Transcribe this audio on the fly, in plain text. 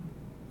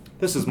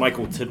This is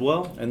Michael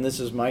Tidwell. And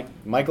this is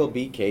Michael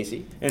B.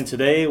 Casey. And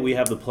today we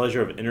have the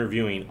pleasure of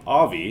interviewing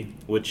Avi,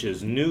 which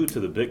is new to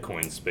the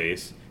Bitcoin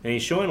space. And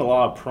he's showing a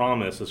lot of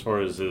promise as far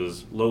as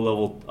his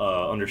low-level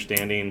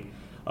understanding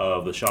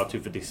of the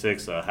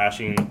SHA-256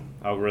 hashing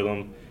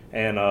algorithm.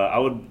 And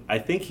I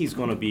think he's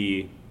going to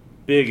be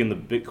big in the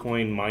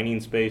Bitcoin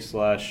mining space /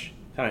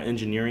 kind of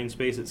engineering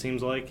space, it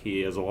seems like.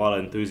 He has a lot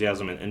of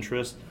enthusiasm and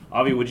interest.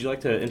 Avi, would you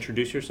like to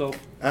introduce yourself?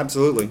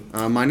 Absolutely.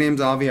 My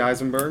name's Avi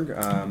Eisenberg.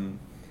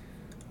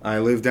 I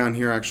live down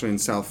here actually in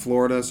South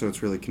Florida, so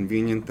it's really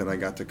convenient that I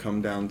got to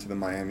come down to the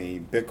Miami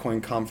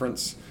Bitcoin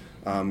conference.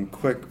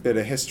 Quick bit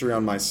of history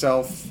on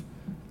myself.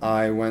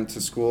 I went to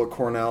school at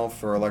Cornell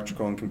for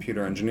electrical and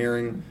computer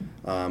engineering.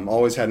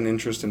 Always had an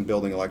interest in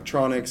building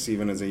electronics,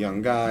 even as a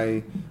young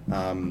guy.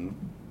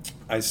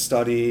 I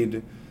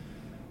studied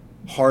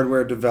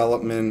hardware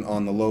development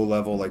on the low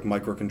level, like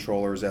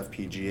microcontrollers,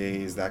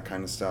 FPGAs, that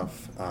kind of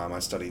stuff. I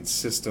studied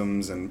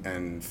systems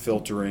and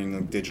filtering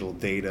of digital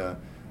data.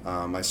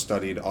 I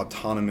studied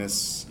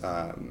autonomous,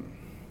 not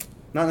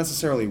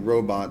necessarily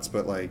robots,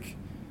 but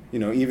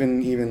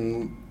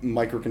even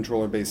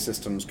microcontroller-based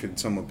systems could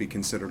somewhat be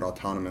considered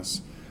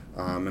autonomous.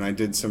 And I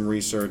did some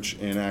research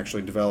in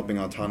actually developing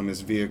autonomous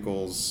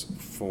vehicles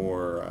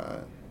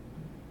for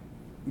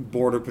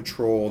border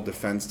patrol,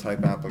 defense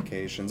type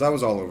applications. I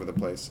was all over the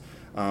place.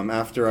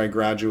 After I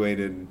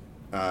graduated,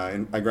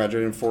 I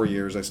graduated in 4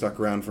 years. I stuck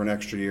around for an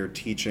extra year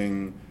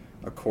teaching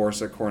a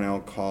course at Cornell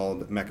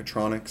called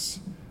Mechatronics.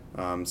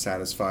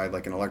 Satisfied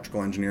like an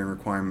electrical engineering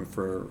requirement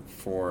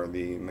for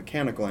the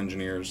mechanical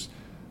engineers,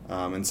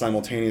 and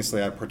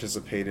simultaneously I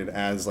participated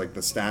as like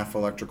the staff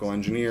electrical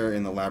engineer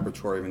in the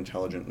Laboratory of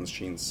Intelligent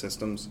Machine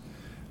Systems.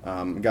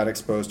 Got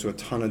exposed to a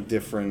ton of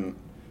different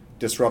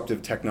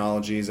disruptive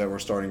technologies that we're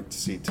starting to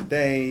see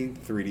today: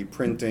 3D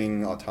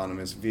printing,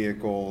 autonomous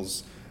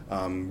vehicles,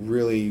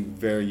 really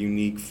very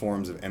unique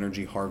forms of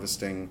energy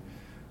harvesting.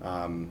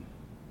 I'll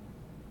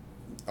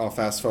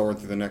fast forward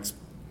through the next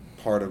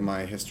part of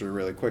my history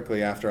really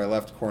quickly. After I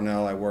left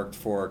Cornell, I worked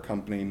for a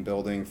company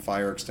building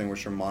fire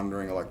extinguisher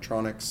monitoring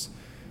electronics.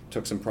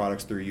 Took some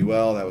products through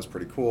UL. That was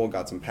pretty cool.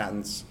 Got some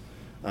patents.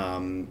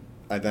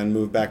 I then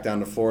moved back down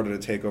to Florida to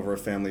take over a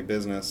family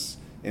business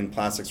in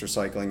plastics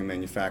recycling and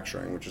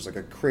manufacturing, which is like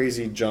a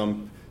crazy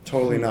jump,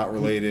 totally not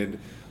related,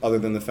 other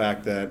than the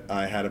fact that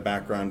I had a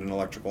background in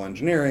electrical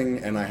engineering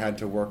and I had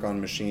to work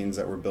on machines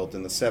that were built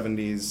in the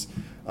 70s,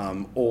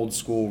 old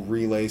school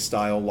relay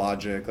style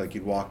logic. Like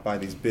you'd walk by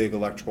these big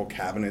electrical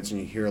cabinets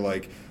and you hear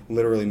like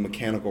literally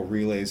mechanical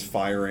relays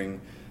firing.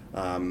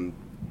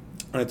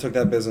 I took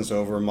that business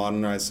over,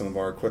 modernized some of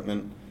our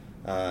equipment,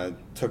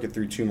 took it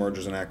through 2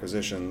 mergers and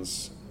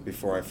acquisitions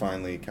before I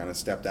finally kind of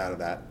stepped out of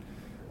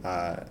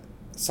that.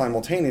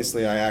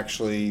 Simultaneously, I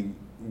actually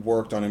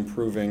worked on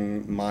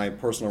improving my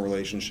personal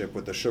relationship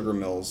with the sugar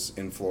mills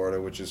in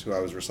Florida, which is who I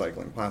was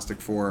recycling plastic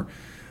for.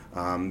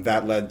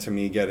 That led to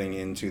me getting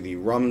into the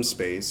rum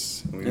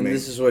space.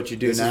 This is what you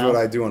do now? This is what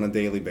I do on a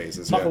daily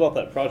basis. Talk about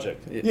that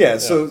project. Yeah,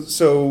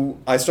 so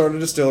I started a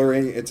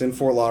distillery. It's in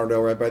Fort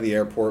Lauderdale, right by the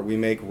airport. We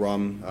make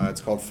rum.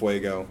 It's called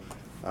Fuego.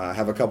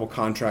 Have a couple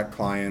contract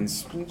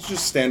clients. It's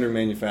just standard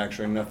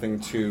manufacturing, nothing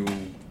too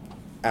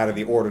out of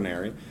the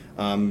ordinary.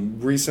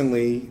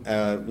 Recently,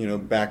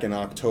 back in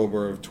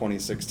October of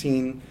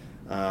 2016,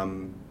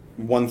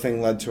 one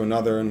thing led to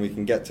another, and we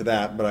can get to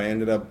that, but I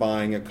ended up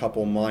buying a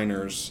couple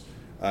miners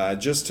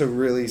just to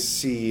really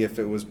see if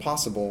it was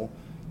possible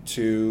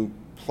to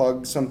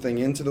plug something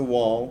into the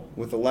wall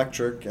with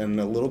electric and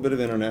a little bit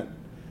of internet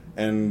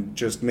and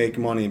just make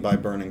money by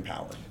burning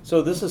power.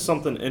 So this is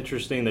something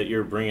interesting that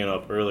you're bringing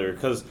up earlier,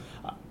 because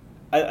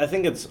I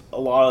think it's a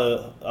lot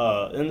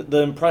of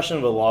the impression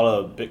of a lot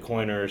of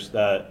Bitcoiners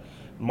that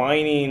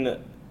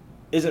mining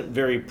isn't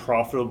very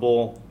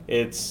profitable.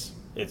 It's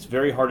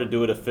very hard to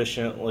do it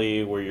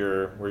efficiently where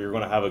you're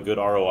going to have a good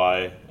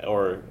ROI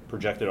or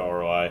projected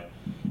ROI,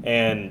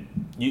 and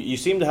you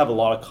seem to have a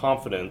lot of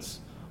confidence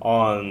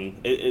on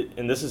it.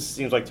 And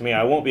seems like to me,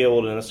 I won't be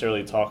able to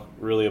necessarily talk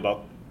really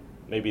about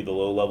maybe the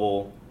low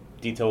level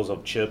details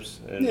of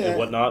chips and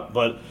whatnot,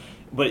 but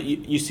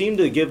you seem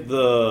to give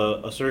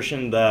the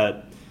assertion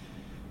that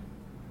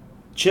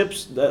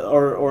chips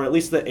or at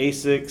least the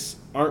ASICs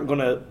aren't going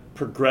to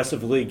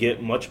progressively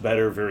get much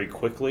better very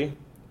quickly,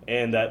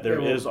 and that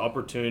there is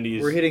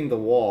opportunities. We're hitting the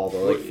wall,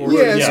 though, like 40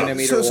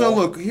 centimeter wall. So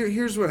look,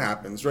 here's what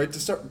happens, right?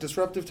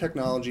 Disruptive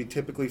technology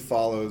typically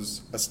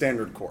follows a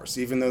standard course,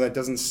 even though that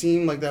doesn't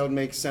seem like that would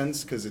make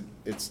sense because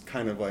it's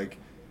kind of like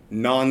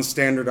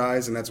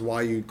non-standardized, and that's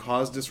why you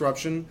cause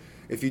disruption.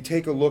 If you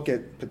take a look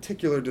at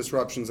particular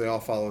disruptions, they all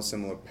follow a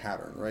similar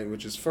pattern, right?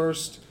 Which is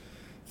first,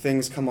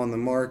 things come on the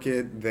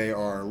market, they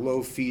are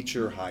low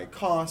feature, high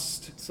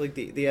cost. It's like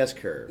the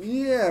S-curve.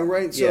 Yeah,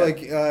 right. So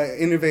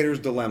Innovator's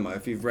Dilemma,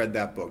 if you've read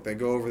that book, they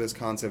go over this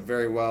concept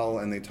very well,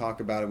 and they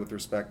talk about it with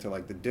respect to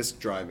like the disk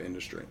drive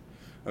industry.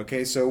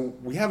 Okay, so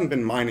we haven't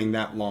been mining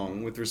that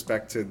long with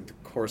respect to the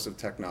course of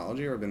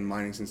technology, or been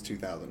mining since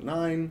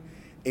 2009.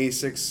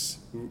 ASICs,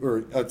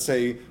 or let's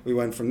say we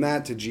went from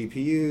that to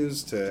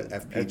GPUs to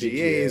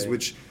FPGAs,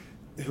 which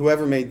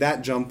whoever made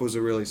that jump was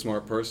a really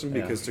smart person,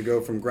 because to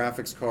go from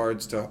graphics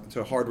cards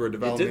to hardware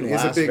development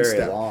is a big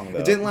step.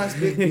 It didn't last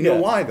big. You know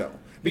why though?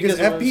 Because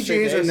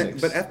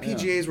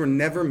FPGAs were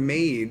never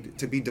made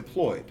to be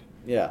deployed.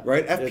 Yeah.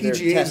 Right?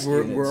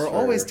 FPGAs were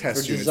always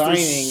test units. They're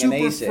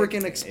super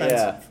freaking expensive.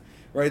 Yeah.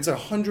 Right? It's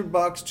 $100,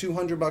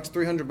 $200,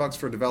 $300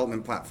 for a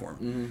development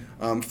platform.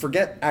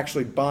 Forget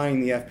actually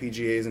buying the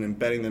FPGAs and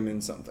embedding them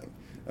in something.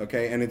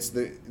 Okay? And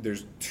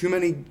there's too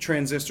many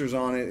transistors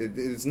on it.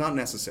 It's not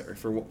necessary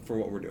for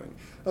what we're doing.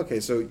 Okay,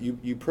 so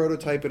you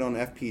prototype it on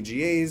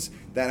FPGAs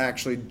that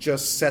actually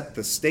just set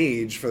the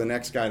stage for the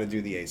next guy to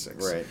do the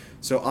ASICs. Right.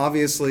 So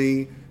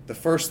obviously, the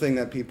first thing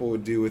that people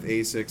would do with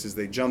ASICs is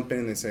they jump in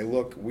and they say,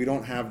 look, we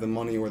don't have the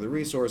money or the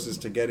resources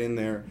to get in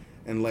there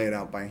and lay it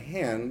out by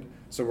hand,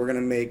 so we're going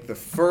to make the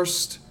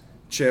first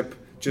chip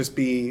just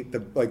be the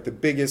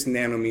biggest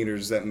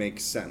nanometers that make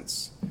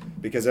sense.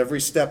 Because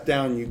every step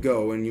down you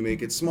go and you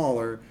make it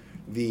smaller,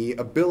 the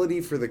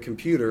ability for the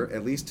computer,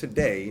 at least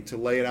today, to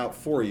lay it out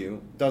for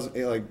you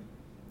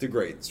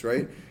degrades,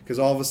 right? Because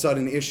all of a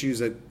sudden issues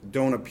that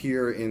don't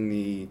appear in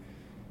the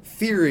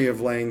theory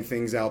of laying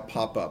things out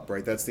pop up,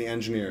 right? That's the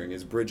engineering,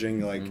 is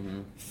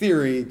bridging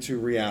theory to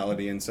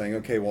reality and saying,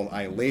 okay, well,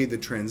 I laid the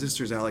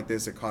transistors out like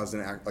this, it caused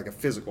a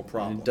physical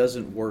problem. And it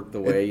doesn't work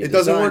the way it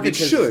doesn't work. It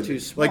should. It's too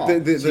small.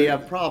 So you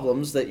have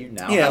problems that you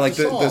now have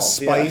to solve. The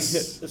spice.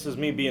 Yeah. This is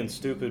me being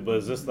stupid, but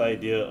is this the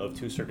idea of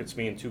two circuits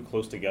being too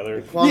close together?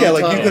 You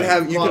could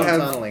have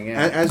tunneling,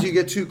 as you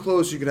get too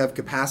close, you could have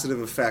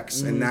capacitive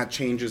effects, and that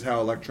changes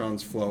how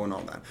electrons flow and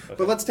all that. Okay.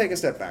 But let's take a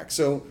step back.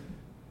 So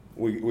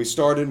we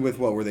started with,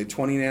 what were they,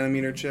 20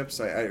 nanometer chips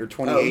or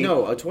 28?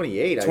 Oh no,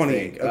 28. 28. I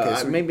think. Okay,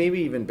 so maybe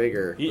even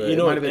bigger. It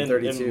might have been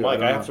 32. And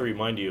Mike, I have to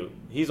remind you,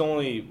 he's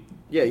only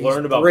he's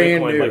learned about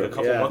Bitcoin like a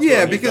couple months ago.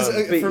 Yeah, because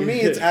for me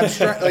it's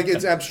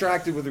it's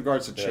abstracted with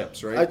regards to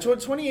chips, right?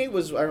 28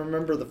 was, I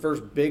remember, the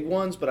first big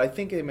ones, but I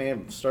think they may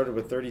have started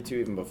with 32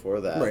 even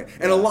before that. Right,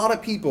 and a lot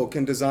of people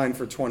can design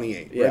for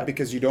 28, right?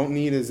 Because you don't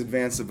need as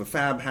advanced of a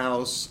fab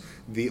house.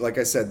 Like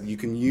I said, you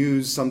can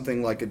use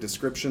something like a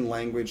description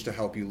language to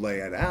help you lay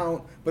it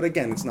out, but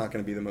again, it's not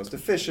going to be the most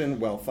efficient,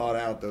 well thought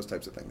out, those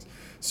types of things.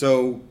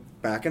 So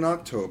back in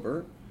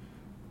October,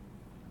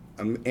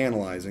 I'm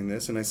analyzing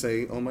this and I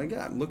say, oh my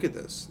God, look at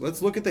this.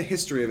 Let's look at the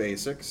history of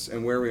ASICs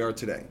and where we are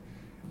today.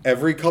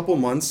 Every couple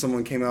months,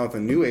 someone came out with a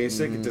new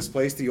ASIC, it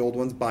displaced the old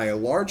ones by a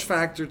large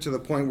factor to the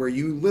point where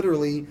you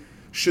literally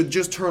should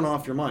just turn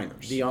off your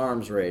miners. The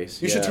arms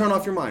race. You should turn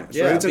off your miners,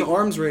 right? It's an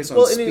arms race on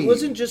speed. Well, and it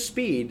wasn't just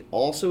speed,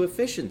 also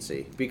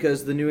efficiency,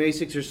 because the new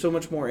ASICs are so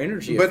much more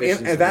energy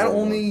efficient. But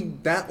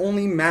that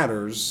only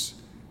matters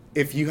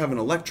if you have an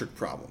electric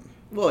problem.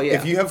 Well, yeah.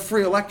 If you have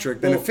free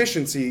electric, then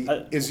efficiency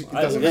doesn't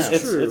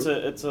matter.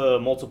 It's a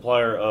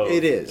multiplier of.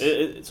 It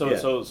is.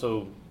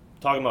 So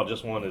talking about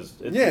just one is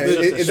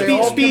speed/efficiency.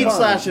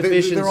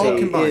 They're all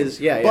combined. Is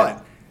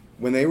But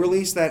when they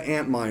released that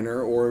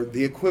Antminer, or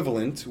the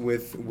equivalent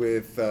with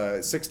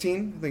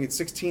 16, I think it's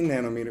 16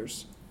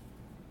 nanometers,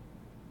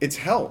 it's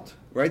held,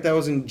 right? That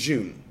was in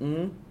June.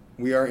 Mm-hmm.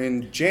 We are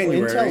in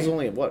January. Well, Intel's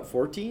only at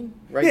 14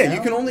 right now? Yeah,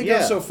 you can only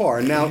go so far.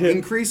 And now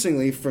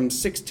increasingly from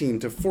 16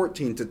 to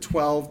 14 to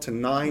 12 to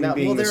 9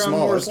 being the smallest, on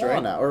Moore's Law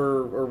right? now,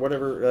 or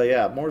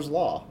whatever. Moore's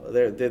Law.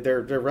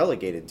 They're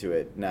relegated to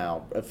it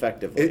now,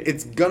 effectively.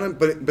 It's gonna,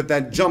 but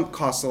that jump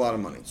costs a lot of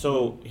money.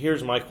 So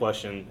here's my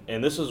question,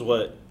 and this is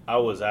what I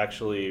was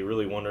actually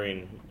really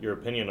wondering your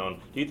opinion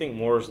on. Do you think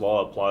Moore's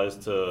Law applies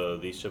to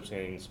these chips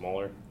getting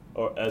smaller,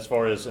 or as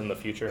far as in the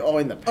future? Oh,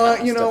 in the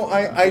past.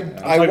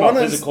 I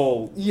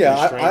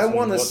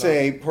want to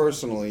say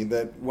personally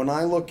that when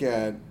I look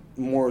at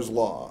Moore's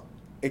Law,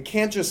 it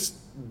can't just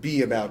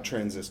be about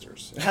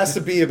transistors. It has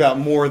to be about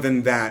more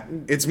than that.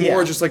 It's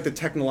more just like the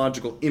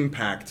technological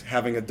impact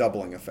having a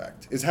doubling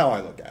effect is how I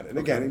look at it.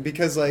 Again,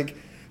 because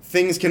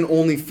things can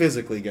only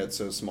physically get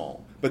so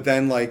small, but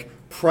then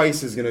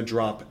price is going to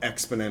drop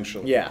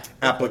exponentially. Yeah.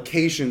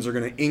 Applications are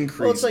going to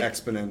increase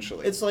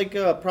exponentially. It's like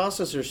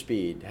processor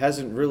speed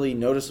hasn't really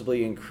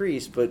noticeably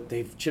increased, but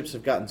chips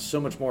have gotten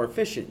so much more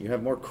efficient. You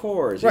have more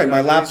cores. Right,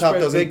 my laptop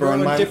doesn't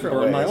burn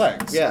my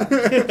legs. Yeah.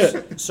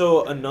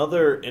 So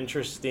another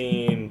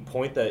interesting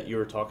point that you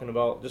were talking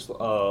about just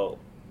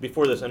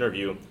before this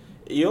interview,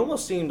 you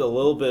almost seemed a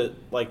little bit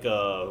like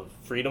a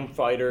freedom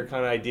fighter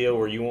kind of idea,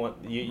 where you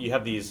want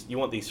these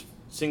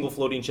single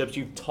floating chips.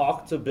 You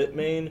talked to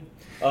Bitmain.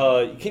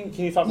 Can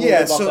you talk a little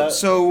bit about that?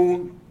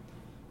 So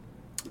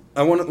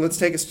let's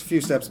take a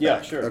few steps back.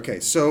 Yeah, sure. Okay,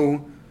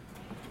 so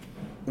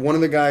one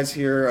of the guys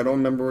here, I don't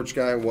remember which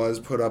guy it was,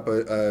 put up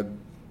a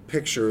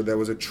picture that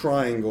was a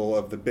triangle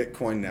of the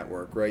Bitcoin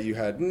network, right? You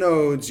had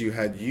nodes, you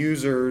had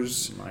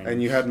users,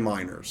 and you had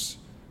miners,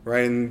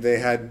 right? And they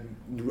had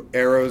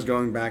arrows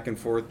going back and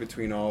forth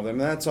between all of them.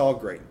 That's all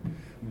great.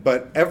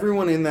 But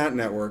everyone in that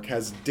network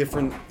has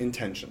different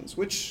intentions,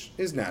 which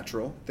is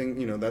natural.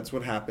 That's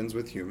what happens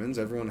with humans.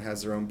 Everyone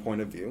has their own point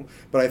of view.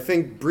 But I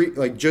think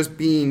just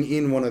being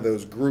in one of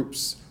those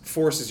groups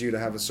forces you to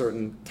have a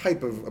certain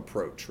type of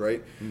approach,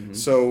 right? Mm-hmm.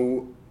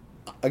 So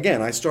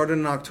again, I started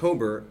in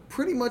October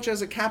pretty much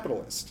as a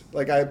capitalist.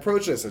 Like I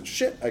approached it, I said,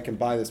 shit, I can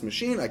buy this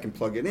machine, I can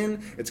plug it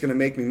in, it's going to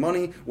make me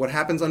money. What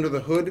happens under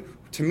the hood,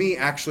 to me,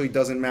 actually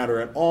doesn't matter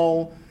at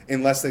all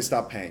unless they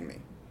stop paying me.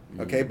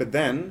 Okay, but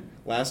then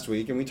last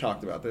week, and we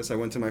talked about this, I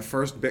went to my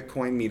first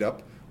Bitcoin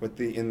meetup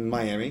in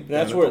Miami.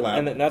 That's where,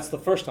 and that's the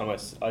first time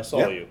I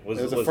saw you. It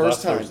was the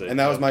first time, Thursday. And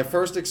that was my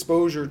first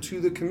exposure to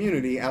the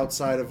community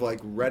outside of like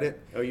Reddit.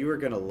 Oh, you were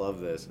gonna love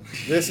this.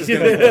 This is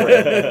gonna be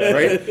great,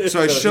 right? So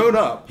I showed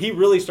up. He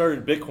really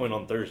started Bitcoin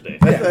on Thursday.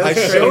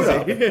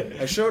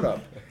 I showed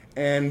up,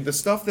 and the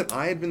stuff that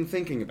I had been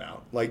thinking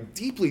about, like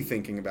deeply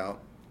thinking about,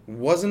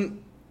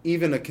 wasn't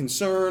even a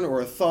concern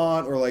or a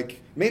thought, or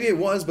like maybe it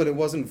was, but it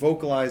wasn't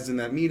vocalized in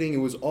that meeting.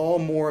 It was all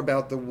more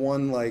about the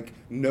one like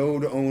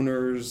node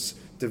owners,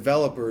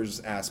 developers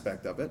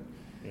aspect of it.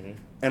 Mm-hmm.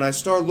 And I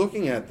start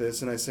looking at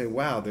this and I say,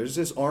 wow, there's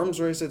this arms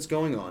race that's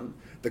going on.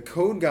 The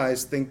code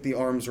guys think the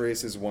arms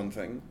race is one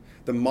thing.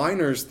 The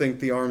miners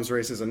think the arms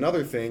race is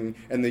another thing.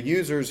 And the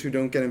users who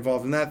don't get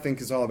involved in that think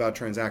it's all about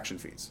transaction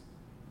fees.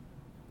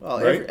 Well,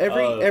 right?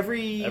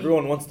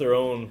 everyone wants their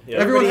own. Yeah.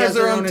 Everyone has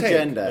their own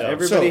agenda. Yeah.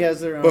 Everybody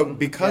has their own. But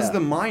because the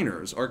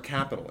miners are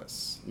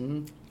capitalists,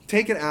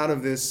 take it out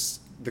of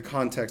the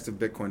context of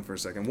Bitcoin for a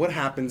second. What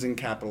happens in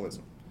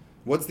capitalism?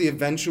 What's the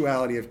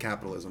eventuality of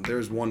capitalism?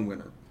 There's one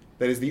winner.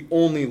 That is the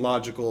only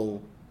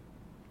logical.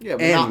 Yeah,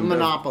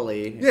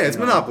 monopoly. Yeah, it's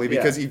monopoly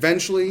because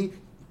eventually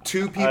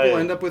two people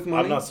end up with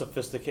money. I'm not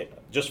sophisticated.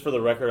 Just for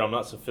the record, I'm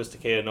not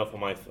sophisticated enough on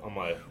my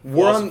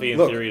philosophy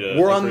and theory to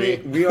agree.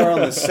 We are on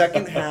the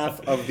second half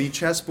of the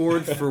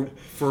chessboard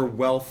for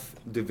wealth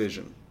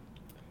division.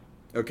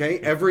 Okay,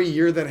 every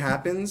year that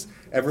happens,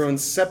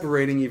 everyone's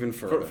separating even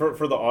further.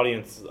 For the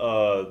audience,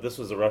 this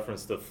was a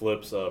reference to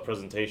Flip's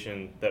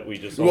presentation that we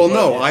just saw. Well,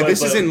 no,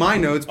 this is in my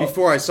notes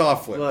before I saw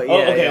Flip. Well,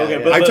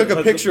 okay. I took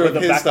a picture of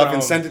his stuff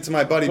and sent it to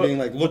my buddy, being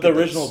like, "Look at the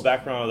original this.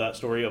 background of that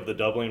story of the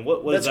doubling."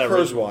 What That's is that?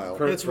 Kurzweil.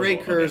 It's Ray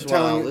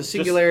Kurzweil. Okay. The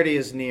Singularity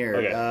is Near.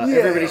 Okay.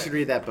 Everybody should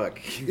read that book.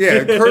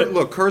 Yeah,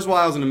 look,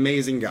 Kurzweil's an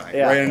amazing guy,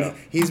 Yeah. right? And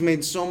he's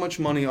made so much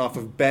money off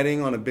of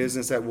betting on a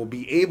business that will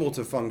be able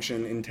to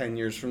function in 10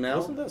 years from now.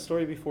 Wasn't that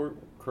story before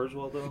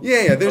Kurzweil, though?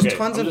 Yeah. There's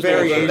tons of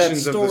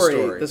variations of the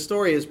story. The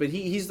story is, but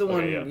he's the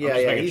one.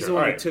 He's the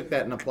one who took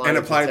that and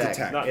applied it to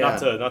tech. Not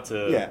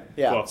to.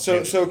 Yeah.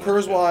 So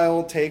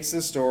Kurzweil takes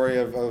the story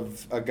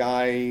of a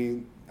guy.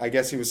 I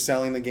guess he was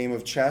selling the game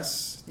of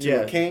chess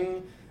to a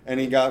king, and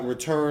he got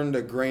returned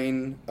a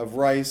grain of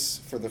rice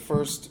for the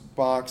first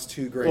box,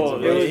 2 grains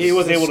of rice. He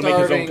was able to make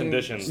his own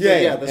conditions.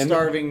 The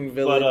starving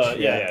village.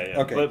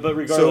 Okay. But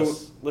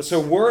regardless, so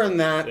we're in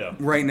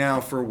that right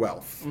now for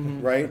wealth,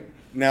 right?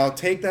 Now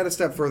take that a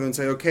step further and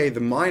say, okay,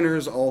 the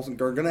miners are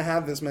going to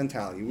have this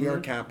mentality. We are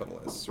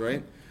capitalists,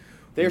 right?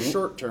 They're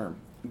short term.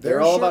 They're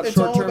all about it's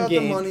short all term about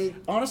gain. the money.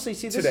 Honestly,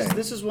 see, today.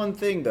 this is one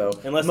thing though.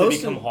 Unless they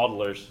become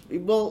hodlers.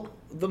 Well,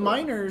 the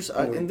miners,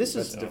 and this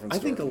that's is, a different I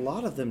think a story.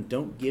 lot of them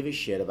don't give a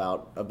shit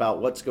about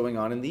what's going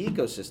on in the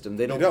ecosystem.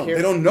 They don't care.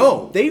 They don't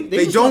know. They don't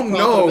just want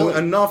know profitability.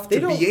 enough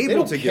to be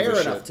able to give a shit. They don't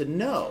care enough to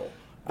know.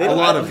 A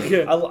lot of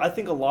them. I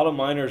think a lot of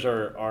miners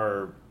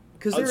are.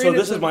 Because So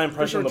this is my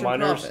impression of the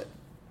miners. Profit.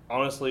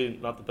 Honestly,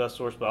 not the best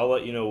source, but I'll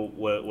let you know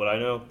what I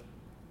know.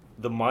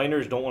 The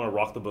miners don't want to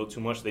rock the boat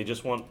too much. They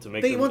just want to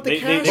make. They want the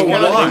cash. But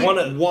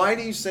why? Why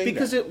do you say that?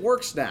 Because it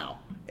works now,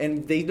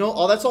 and they know.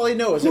 Oh, that's all they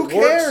know is Who it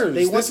cares? works.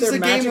 They want This is their a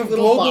game magic of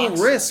little global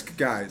box. risk,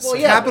 guys. Well,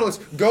 yeah.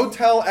 Capitalists, go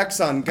tell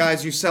Exxon,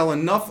 guys, you sell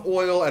enough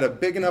oil at a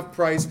big enough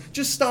price.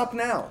 Just stop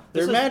now.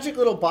 Their magic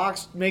little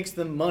box makes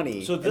them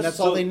money, and that's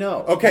all they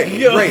know. Okay,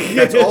 great.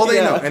 That's all they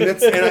know, and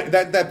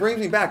that brings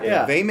me back.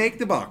 Yeah. They make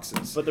the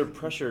boxes. But they're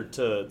pressured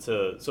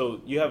to.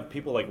 So you have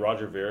people like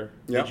Roger Ver.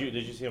 Yep. Did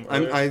you see him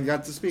earlier? I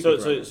got to speak.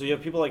 So you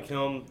have people like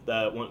him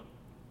that want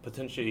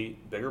potentially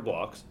bigger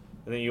blocks,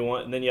 and then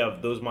you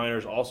have those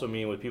miners also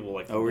meeting with people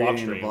like we're getting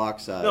Blockstream. into block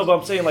size. No, but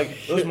I'm saying like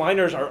those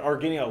miners are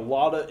getting a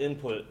lot of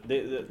input. But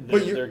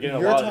They're getting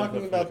you're a lot talking of input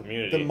from about the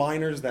community. the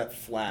miners that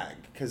flag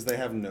because they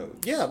have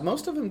nodes. Yeah,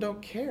 most of them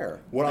don't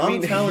care. What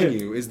I'm telling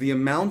you is the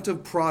amount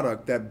of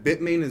product that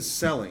Bitmain is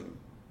selling,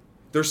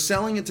 they're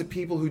selling it to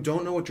people who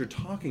don't know what you're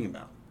talking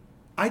about.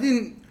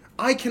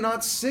 I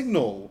cannot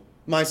signal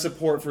my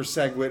support for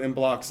SegWit and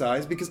block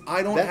size because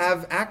I don't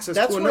have access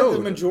to a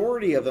node.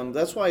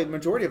 That's why the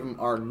majority of them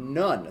are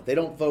none. They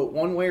don't vote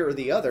one way or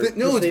the other.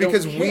 No, it's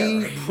because don't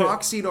we care.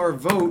 proxied our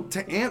vote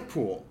to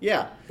Antpool.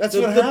 Yeah, That's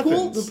what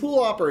happens. The pool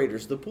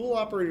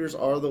operators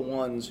are the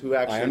ones who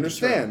actually. I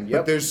understand, determine.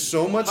 but there's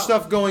so much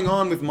stuff going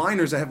on with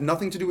miners that have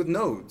nothing to do with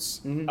nodes.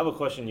 I have a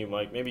question, you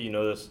Mike. Maybe you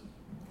know this.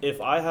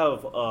 If I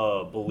have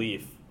a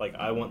belief, like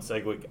I want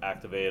SegWit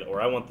activated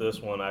or I want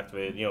this one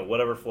activated,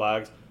 whatever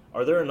flags,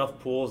 are there enough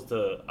pools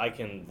I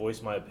can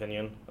voice my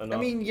opinion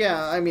enough?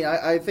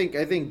 I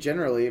think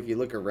generally, if you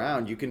look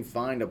around, you can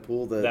find a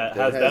pool that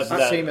has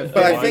the same effect.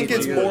 But I think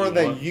it's you more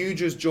that want. you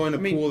just join a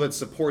pool that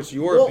supports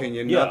your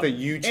opinion, yeah. not that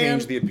you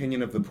change And- the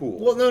opinion of the pool.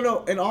 Well,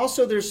 no, and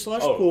also there's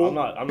slush pool. I'm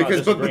not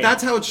Because, but disagreeing.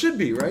 that's how it should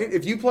be, right?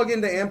 If you plug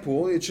into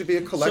Ampool, it should be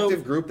a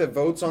collective group that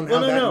votes on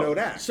how that node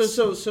acts.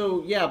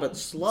 So yeah, but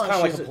slush It's kind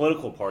of like is a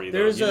political party. Though.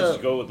 there's You a-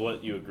 just go with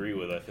what you agree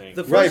with. I think.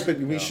 The Right, first- but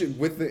we should,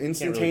 with the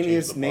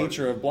instantaneous the party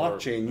nature of or-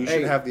 blockchain, you Hey.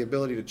 should have the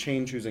ability to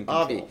change who's in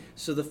control. Avi.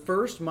 So the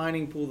first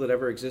mining pool that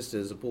ever existed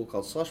is a pool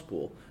called Slush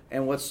Pool.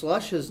 And what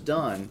Slush has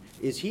done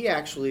is he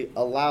actually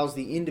allows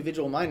the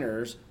individual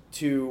miners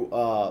to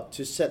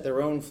set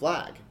their own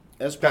flag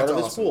as part That's of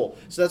his awesome. pool.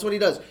 So that's what he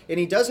does. And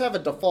he does have a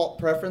default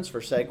preference for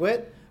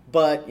SegWit,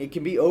 but it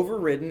can be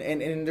overridden,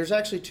 and there's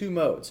actually two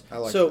modes. I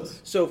like so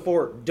this. so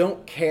for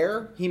don't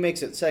care, he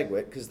makes it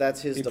SegWit because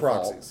that's his He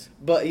default. proxies.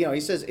 But he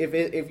says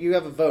if you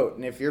have a vote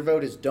and if your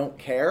vote is don't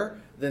care,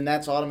 then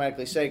that's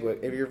automatically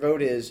SegWit. If your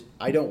vote is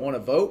I don't want to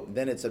vote,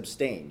 then it's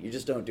abstain. You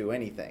just don't do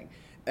anything.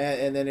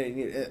 And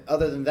then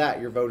other than that,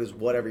 your vote is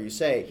whatever you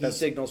say. He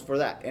signals for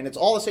that, and it's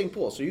all the same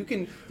pool. So you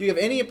have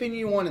any opinion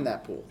you want in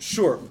that pool.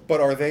 Sure, but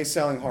are they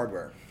selling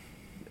hardware?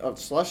 Of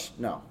Slush,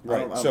 no. I Right.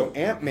 don't- I So don't-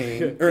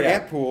 AntMain or Yeah.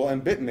 AntPool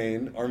and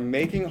Bitmain are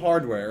making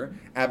hardware,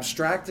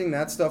 abstracting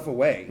that stuff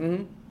away,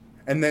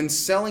 and then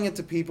selling it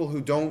to people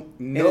who don't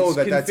And know it's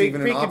that that's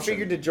even an pre-configured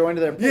option. to join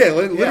to their pool. Yeah,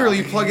 literally,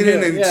 you plug it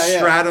in and Yeah.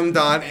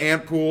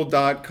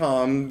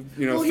 stratum.antpool.com.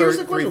 Well, here's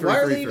the question: why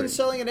are they even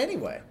selling it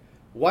anyway?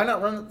 Why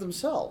not run it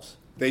themselves?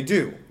 They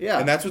do. Yeah.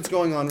 And that's what's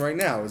going on right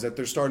now, is that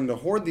they're starting to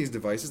hoard these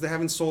devices. They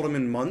haven't sold them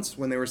in months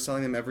when they were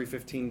selling them every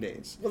 15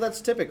 days. Well,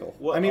 that's typical.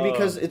 Well, I mean,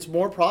 because it's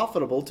more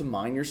profitable to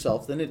mine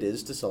yourself than it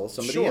is to sell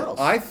somebody Sure. else.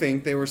 I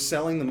think they were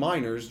selling the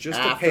miners just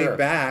to After. pay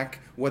back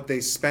what they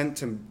spent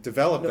to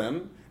develop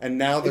them, and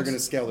now they're going to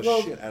scale the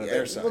shit out of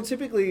their side. Well,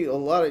 typically a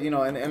lot of and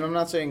I'm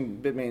not saying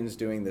Bitmain's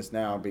doing this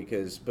now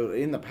but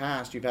in the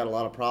past you've had a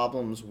lot of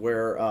problems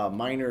where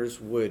miners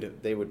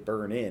would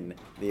burn in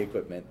the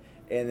equipment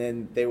and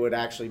then they would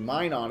actually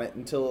mine on it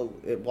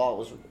while it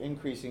was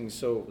increasing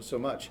so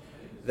much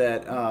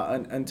that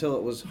until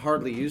it was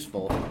hardly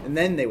useful, and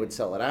then they would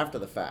sell it after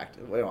the fact.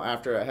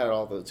 After it had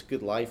all its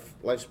good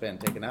lifespan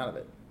taken out of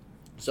it.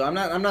 So I'm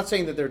not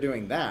saying that they're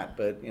doing that,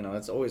 but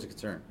it's always a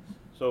concern.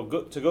 So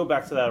to go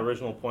back to that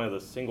original point of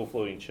the single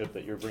floating chip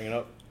that you're bringing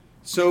up.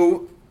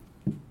 So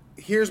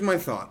here's my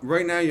thought.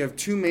 Right now you have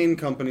two main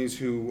companies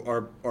who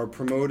are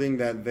promoting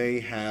that they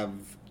have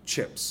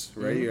chips,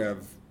 right? You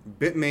have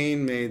Bitmain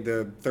made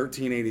the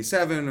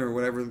 1387 or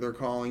whatever they're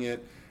calling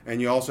it, and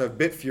you also have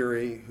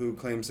Bitfury who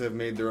claims to have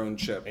made their own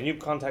chip. And you've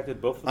contacted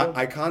both of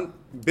them?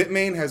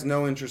 Bitmain has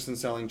no interest in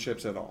selling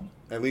chips at all,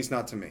 at least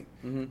not to me.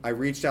 I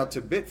reached out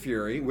to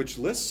Bitfury, which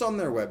lists on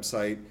their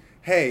website,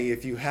 hey,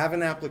 if you have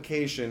an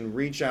application,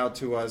 reach out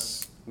to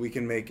us. We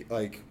can make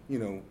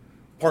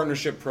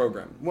partnership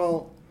program.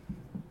 Well,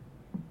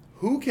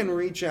 who can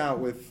reach out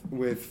with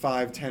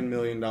 $5-10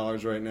 million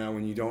right now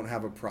when you don't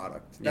have a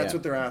product? That's Yeah.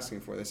 what they're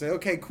asking for. They say,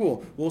 okay,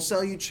 cool, we'll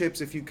sell you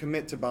chips if you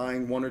commit to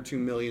buying 1 or 2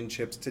 million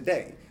chips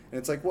today. And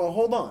it's like, well,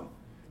 hold on.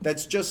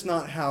 That's just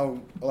not how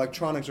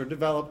electronics are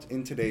developed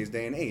in today's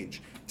day and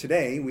age.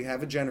 Today, we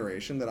have a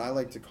generation that I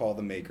like to call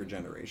the maker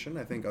generation.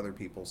 I think other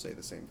people say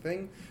the same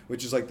thing,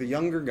 which is like the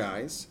younger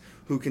guys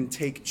who can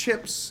take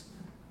chips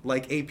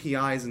like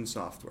APIs in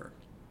software,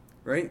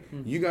 right?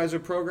 You guys are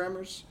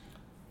programmers,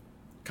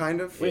 kind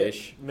of.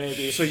 Ish.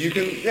 Maybe. So you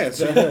can,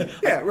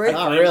 right?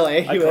 Not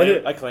really.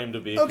 I claim to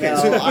be. Okay, No,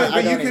 so I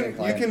but you don't even can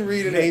claim. you can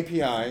read an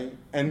API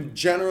and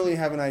generally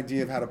have an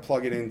idea of how to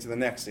plug it into the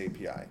next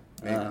API.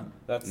 Maybe.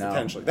 That's No.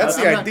 Potentially. That's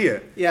I'm the not-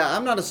 idea. Yeah,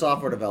 I'm not a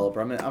software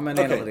developer. I'm an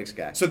Okay. analytics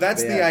guy. So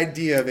that's But the yeah.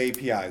 idea of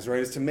APIs, right?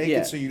 Is to make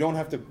Yeah. it so you don't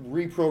have to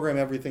reprogram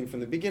everything from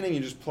the beginning.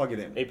 You just plug it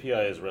in.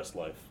 API is REST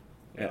life.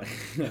 Yeah.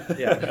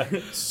 yeah.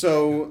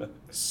 So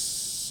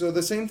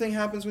the same thing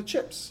happens with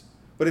chips.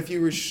 But if you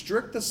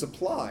restrict the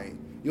supply,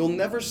 you'll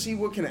never see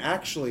what can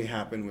actually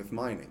happen with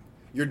mining.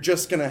 You're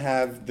just gonna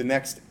have the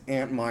next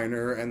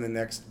Antminer and the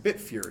next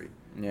Bitfury.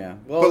 Yeah.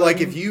 Well, But like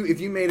if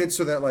you made it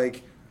so that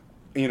like,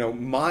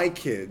 my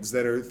kids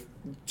that are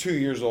 2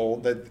 years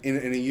old, that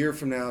in a year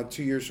from now,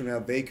 2 years from now,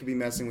 they could be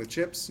messing with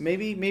chips.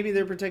 maybe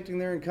they're protecting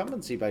their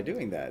incumbency by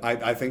doing that.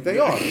 I think they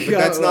are, but Yeah,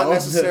 that's not well,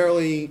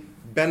 necessarily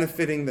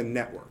benefiting the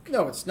network.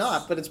 No, it's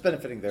not, but it's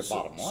benefiting their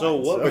bottom line. so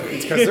what would-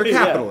 It's because they're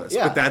Yeah, capitalists,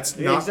 yeah, but that's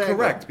not exactly.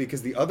 correct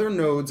because the other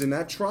nodes in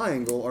that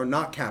triangle are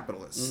not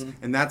capitalists,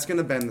 and that's going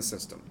to bend the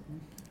system,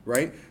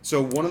 right?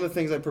 So one of the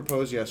things I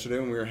proposed yesterday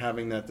when we were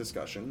having that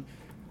discussion,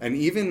 and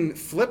even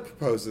Flip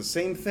proposed the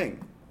same thing.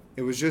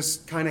 It was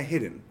just kind of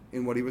hidden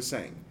in what he was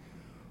saying.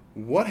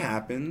 What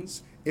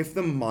happens if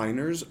the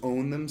miners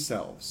own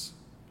themselves,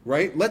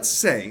 right? Let's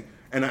say,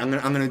 and I'm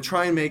going to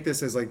try and make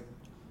this as like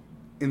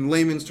in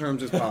layman's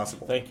terms as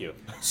possible. Thank you.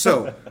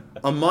 So,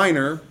 a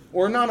miner,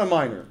 or not a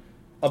miner,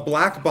 a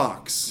black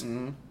box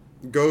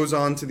goes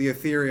onto the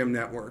Ethereum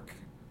network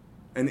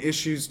and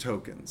issues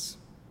tokens.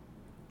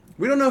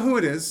 We don't know who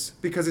it is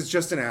because it's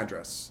just an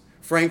address.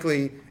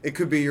 Frankly, it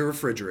could be your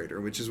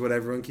refrigerator, which is what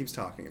everyone keeps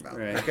talking about.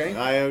 Right. Okay?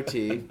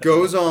 IoT.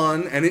 Goes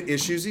on and it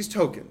issues these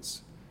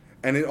tokens.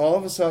 And it all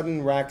of a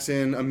sudden racks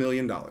in $1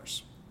 million.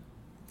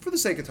 For the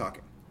sake of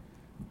talking.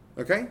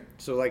 Okay?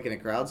 So like in a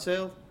crowd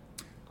sale?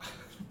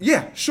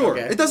 Yeah, sure.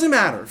 Okay. It doesn't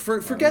matter.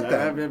 Forget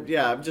that.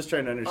 I'm just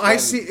trying to understand. I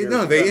see.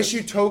 No, they premise.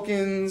 issue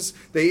tokens.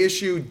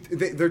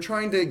 They're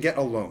trying to get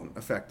a loan,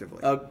 effectively.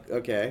 Oh,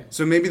 okay.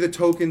 So maybe the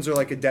tokens are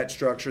like a debt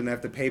structure, and they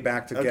have to pay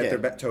back to Okay.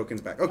 get their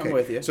tokens back. Okay, I'm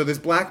with you. So this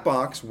black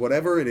box,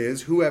 whatever it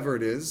is, whoever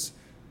it is,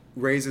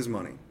 raises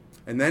money,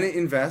 and then it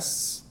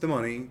invests the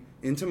money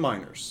into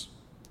miners.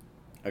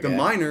 Okay. The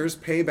miners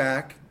pay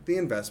back the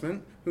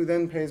investment, who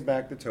then pays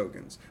back the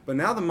tokens. But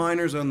now the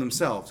miners own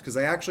themselves because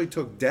they actually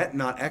took debt,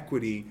 not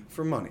equity,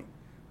 for money.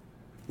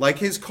 Like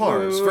his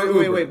cars for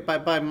Uber. Wait.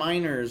 By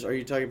miners, are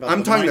you talking about? I'm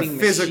the talking the mining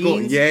physical.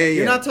 machines? Yeah.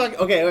 You're not talking.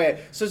 Okay.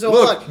 So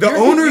Look, the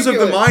owners of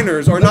the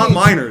miners are not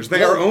miners.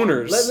 They are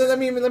owners. Let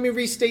me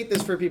restate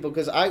this for people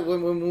because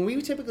when we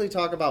typically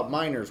talk about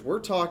miners, we're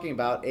talking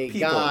about a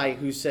People. guy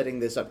who's setting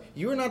this up.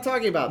 You are not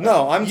talking about that.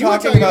 No, I'm You are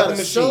talking about the a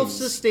machines.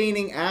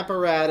 self-sustaining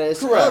apparatus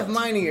Correct. of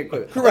mining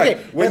equipment. Correct.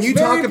 Okay, When that's you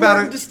very talk about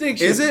important it,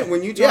 distinction. is it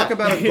when you talk Yeah.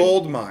 about a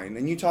gold mine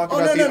and you talk Oh,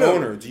 about no, the no.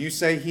 owner? Do you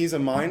say he's a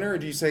miner, or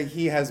do you say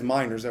he has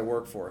miners that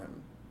work for him?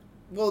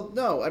 Well,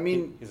 no, I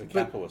mean He's a but-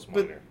 capitalist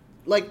but, miner.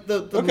 like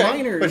the Okay,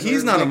 miners, but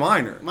he's are not a like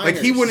miner. Like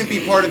he miners. wouldn't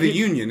be part of the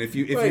union if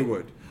he Right.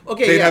 would.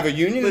 Okay, they'd yeah, have a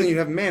union but and you'd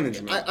have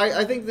management.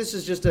 I think this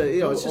is just a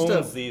it's Who just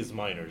owns a these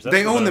miners?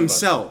 They the own better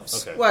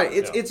themselves. question. right.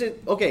 Yeah. It's a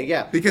okay,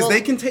 yeah. because Well, they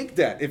can take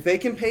debt. If they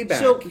can pay back,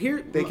 So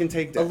here, they can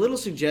take a debt. little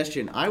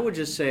suggestion. I would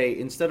just say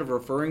instead of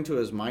referring to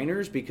as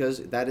miners, because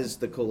that is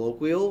the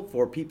colloquial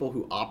for people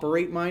who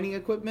operate mining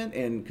equipment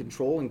and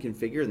control and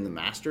configure, and the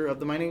master of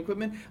the mining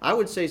equipment. I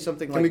would say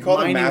something Can like we call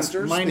mining, them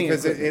masters? mining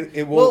Because equipment.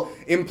 it will Well,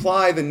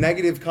 imply the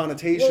negative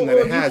connotation well,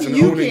 that it has in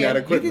you owning can, that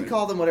equipment. You can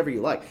call them whatever you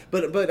like,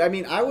 but I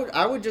mean,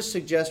 I would just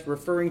suggest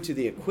referring to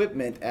the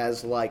equipment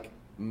as like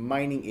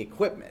mining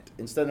equipment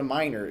instead of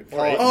miner.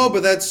 Right. Oh,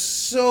 but that's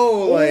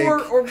so like.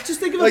 or just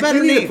think of a like better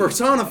you need name. to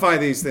personify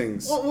these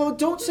things. Well,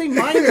 don't say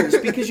miners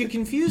because you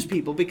confuse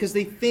people because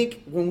they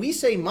think when we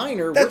say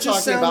miner, That we're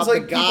just talking sounds about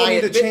like the people guy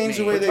need at to change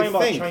the Bitmain. way We're they talking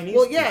about think. Chinese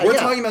Well, yeah, We're yeah.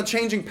 talking about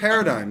changing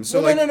paradigms.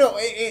 So Well, like, no.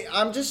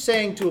 I'm just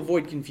saying to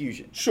avoid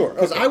confusion. Sure,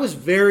 Because okay. I was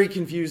very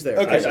confused there.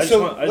 Okay, I just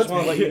so want let's- to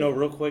let you know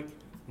real quick.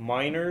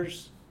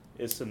 Miners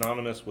is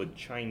synonymous with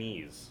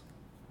Chinese,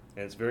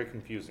 and it's very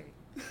confusing.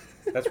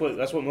 That's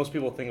what most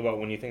people think about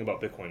when you think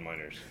about Bitcoin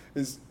miners.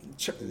 it's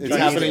These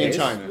happening in days-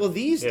 China. Well,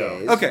 these Yeah.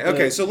 days.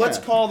 Okay, so let's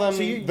yeah. call them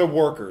So you- the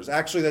workers.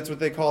 Actually, that's what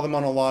they call them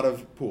on a lot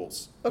of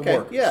pools. The Okay,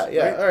 workers,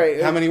 yeah, all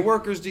right. How many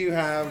workers do you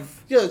have?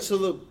 Yeah,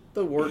 so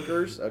the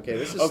workers. Okay,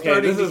 this is Okay,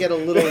 starting this to is- get a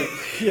little.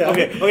 Yeah.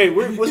 Okay.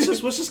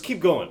 Let's just keep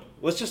going.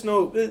 Let's just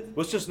know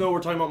we're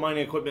talking about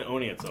mining equipment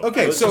owning itself.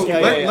 Okay, Let's so just keep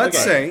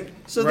let's going. say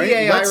So right, the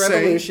AI let's say-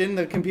 revolution,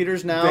 the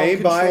computers now they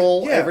buy-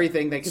 control yeah.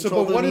 everything. They So,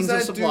 control but the what does means of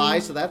that supply,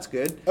 do- so that's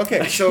good.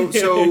 Okay, so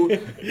All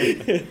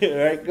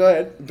right, go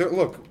ahead.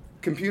 look,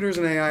 computers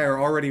and AI are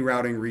already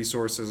routing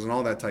resources and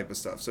all that type of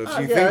stuff. So if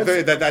you yeah,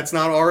 think that that's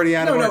not already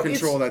out of No, our no,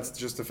 control, it's- that's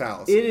just a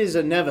fallacy. It is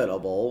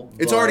inevitable.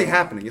 It's but- already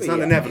happening. It's not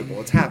yeah.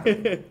 inevitable. It's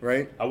happening,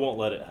 right? I won't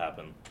let it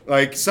happen.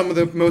 Like some of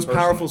the most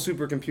powerful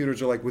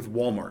supercomputers are like with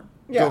Walmart.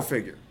 Yeah. Go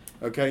figure.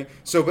 Okay?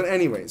 So, but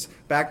anyways,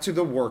 back to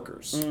the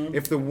workers. Mm-hmm.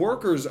 If the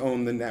workers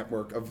own the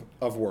network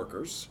of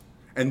workers,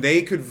 and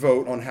they could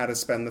vote on how to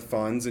spend the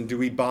funds, and do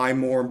we buy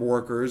more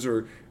workers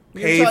or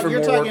pay You're for more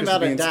talking workers about to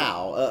be a in-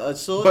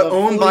 DAO, but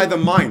owned by the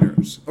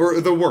miners or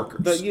the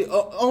workers.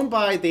 owned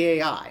by the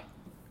AI.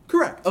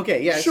 Correct.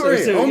 Okay, yeah, Sure,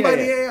 so- owned by yeah,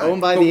 the yeah. AI.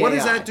 Owned by but the what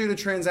does AI. that do to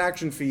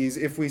transaction fees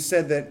if we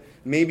said that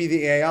maybe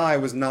the AI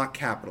was not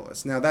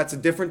capitalist? Now that's a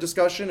different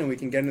discussion, and we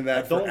can get into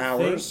that for Think,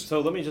 hours.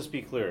 so let me just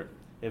be clear.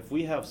 If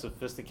we have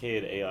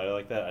sophisticated AI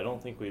like that, I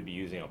don't think we'd be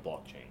using a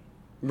blockchain.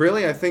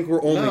 Really, I think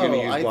we're only No, going to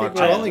use I think blockchain.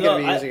 we're only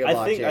gonna be I- using a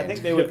I think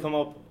blockchain. they would come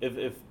up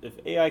if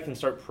AI can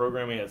start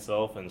programming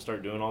itself and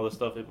start doing all this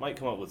stuff. It might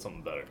come up with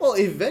something better. Well,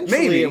 eventually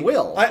Maybe. it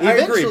will. I agree,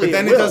 Eventually but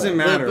then it will. doesn't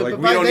matter. Like,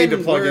 we by don't need to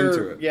then plug we're-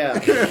 into it. Yeah,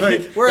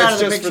 Like, we're out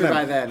that's of the just for picture them.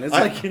 by then. It's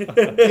I- like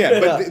Yeah,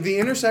 but the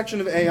intersection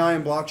of AI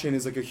and blockchain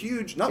is like a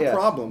huge, not Yeah.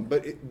 problem,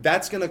 but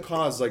that's going to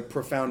cause like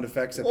profound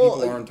effects that Well,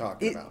 people aren't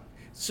talking it- about.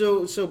 So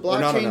not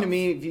blockchain to enough.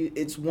 me,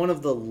 it's one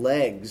of the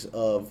legs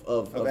of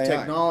AI.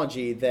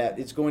 technology that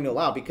it's going to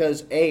allow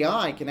because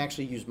AI can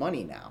actually use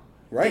money now.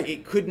 Right.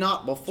 It could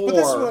not before But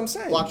this is what I'm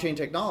saying. blockchain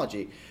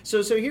technology.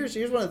 So here's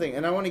one thing,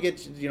 and I want to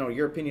get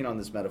your opinion on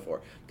this metaphor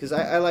because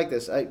I like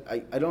this. I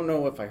don't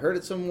know if I heard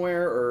it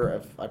somewhere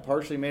or if I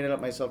partially made it up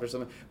myself or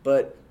something,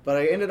 but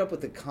I ended up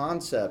with the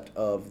concept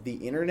of the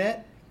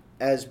internet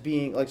as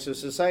being like, so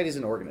society is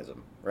an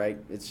organism, right?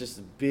 It's just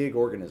a big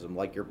organism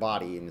like your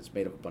body, and it's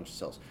made of a bunch of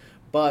cells.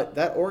 But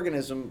that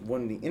organism,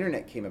 when the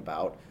internet came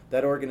about,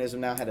 that organism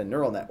now had a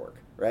neural network,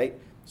 right?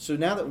 So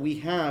now that we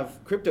have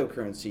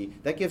cryptocurrency,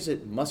 that gives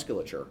it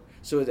musculature.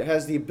 So it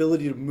has the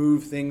ability to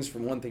move things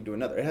from one thing to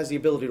another. It has the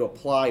ability to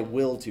apply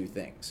will to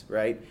things,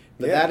 right?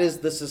 But Yeah. that is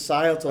the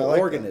societal I like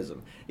that.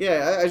 organism.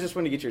 Yeah, I just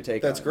want to get your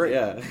take That's on great.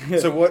 it. Yeah.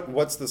 So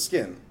what's the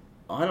skin?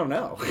 I don't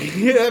know.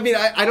 I mean,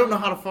 I don't know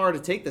how far to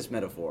take this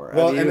metaphor.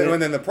 Well, I mean,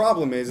 and then the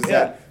problem is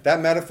Yeah. that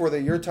metaphor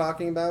that you're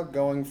talking about,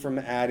 going from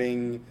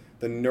adding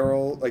the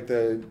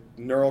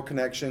neural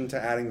connection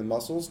to adding the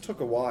muscles,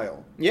 took a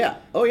while. yeah.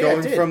 Oh, yeah, it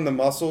Going did. from the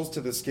muscles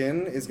to the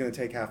skin is going to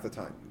take half the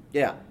time.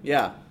 Yeah,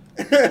 yeah.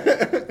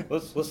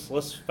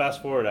 Let's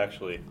fast forward.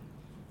 Actually,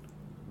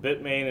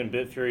 Bitmain and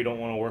Bitfury don't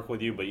want to work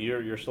with you, but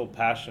you're still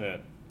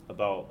passionate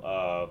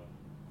about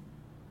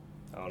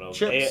I don't know,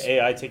 Chips.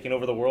 AI taking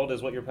over the world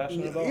is what you're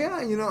passionate about.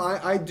 Yeah,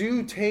 I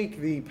do take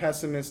the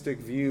pessimistic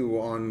view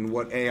on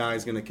what AI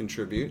is going to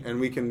contribute, and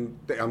we can.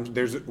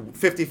 There's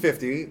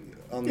 50-50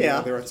 on the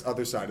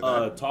other side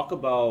of that. Talk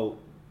about.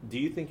 Do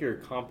you think you're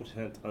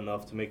competent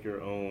enough to make your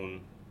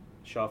own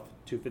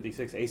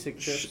SHA-256 ASIC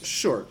chips?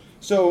 Sure.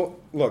 So,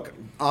 look,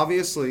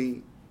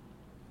 obviously,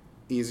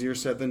 easier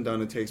said than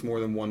done. It takes more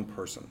than one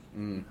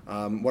person.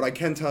 What I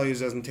can tell you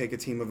is it doesn't take a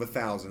team of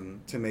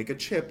 1,000 to make a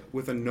chip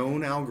with a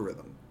known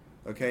algorithm.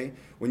 Okay?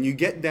 When you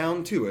get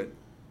down to it,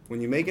 when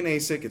you make an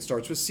ASIC, it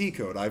starts with C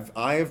code.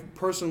 I've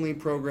personally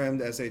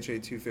programmed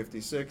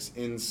SHA-256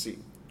 in C.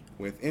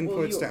 With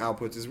inputs to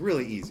outputs is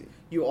really easy.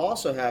 You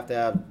also have to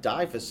have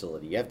die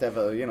facility. You have to have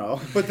a,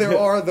 But there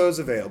are those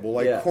available.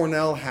 Like Yeah.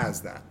 Cornell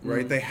has that,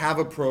 right? They have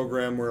a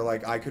program where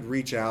like I could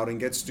reach out and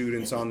get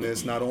students on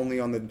this, not only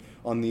on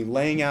the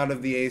laying out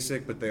of the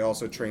ASIC, but they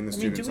also train the I mean,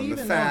 students do we on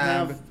the even not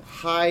fab. have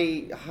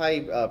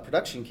high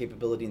production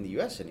capability in the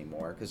U.S.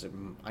 anymore? Because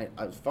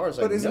as far as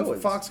I But know, isn't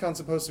it's- Foxconn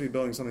supposed to be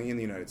building something in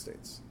the United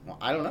States? Well,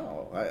 I don't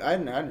know. I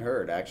hadn't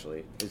heard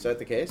actually. Is that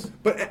the case?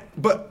 But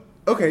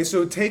okay,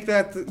 so take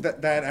that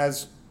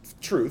as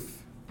truth.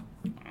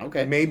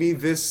 Okay. Maybe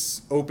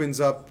this opens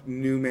up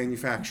new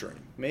manufacturing.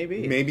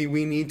 Maybe. Maybe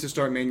we need to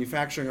start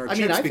manufacturing our I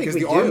mean, chips I think because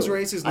we the arms do.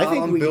 race is I not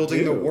think on we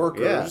building the do,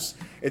 workers.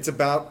 It's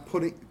about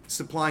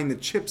supplying the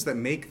chips that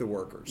make the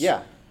workers.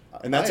 Yeah.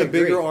 And that's I a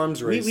bigger agree.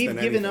 arms race We've than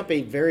given anything. up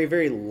a very,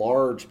 very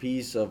large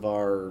piece of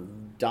our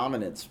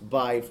dominance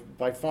by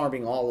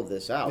farming all of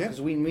this out Yeah.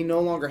 because we no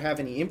longer have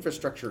any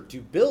infrastructure to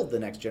build the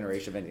next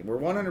generation of anything. We're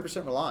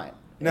 100% reliant.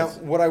 Now,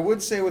 That's- what I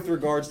would say with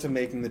regards to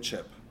making the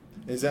chip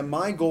is that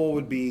my goal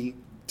would be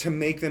to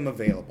make them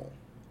available.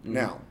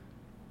 Now,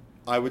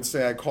 I would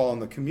say I call on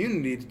the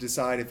community to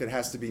decide if it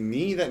has to be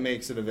me that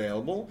makes it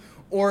available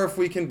or if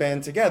we can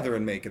band together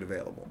and make it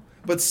available.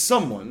 But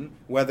someone,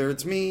 whether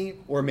it's me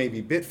or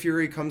maybe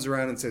Bitfury, comes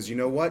around and says, you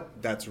know what,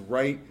 that's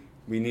right.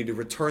 We need to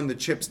return the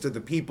chips to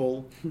the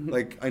people.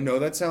 Like, I know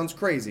that sounds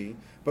crazy,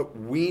 but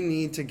we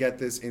need to get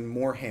this in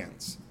more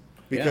hands.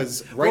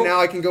 Because right now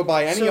I can go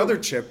buy any other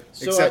chip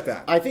except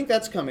that. I think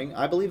that's coming.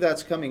 I believe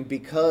that's coming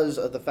because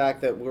of the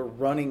fact that we're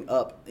running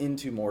up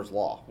into Moore's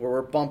Law, where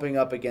we're bumping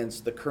up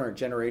against the current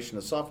generation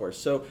of software.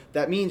 So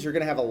that means you're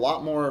going to have a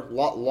lot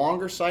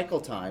longer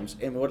cycle times,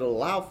 and what it'll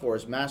allow for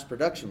is mass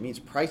production. It means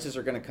prices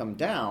are going to come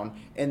down,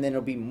 and then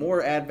it'll be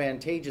more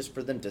advantageous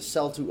for them to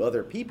sell to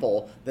other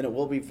people than it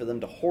will be for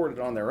them to hoard it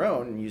on their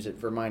own and use it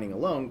for mining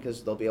alone,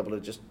 because they'll be able to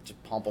just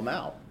pump them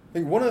out. I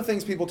think one of the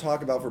things people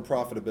talk about for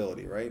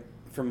profitability, right,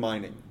 for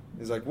mining,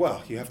 is like,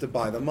 well, you have to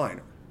buy the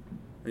miner,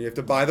 or you have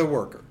to buy the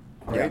worker,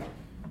 right? Yeah.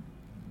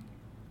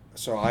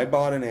 So I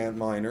bought an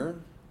Antminer,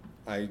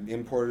 I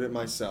imported it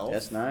myself.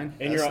 S9?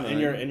 And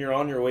you're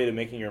on your way to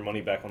making your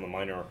money back on the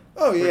miner.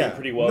 Oh pretty, yeah,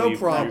 pretty well. no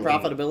problem.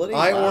 Profitability?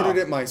 I Wow. ordered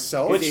it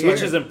myself, which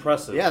is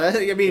impressive. Yeah,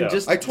 Yeah.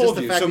 just I told just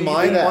the you. fact So that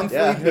my do that, monthly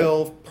yeah.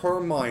 bill per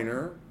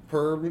miner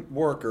per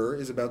worker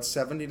is about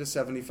 $70 to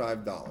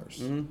 $75.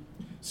 Mm-hmm.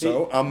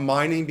 So I'm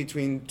mining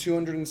between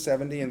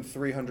 $270 and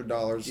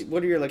 $300.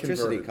 What are your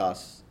electricity converted.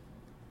 costs?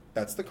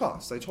 That's the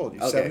cost. I told you,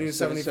 Okay, 70 to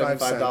so $75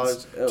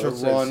 $75 to so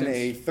run since-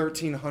 a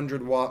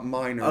 1,300 watt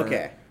miner.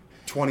 Okay.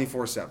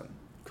 24/7.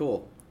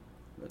 Cool.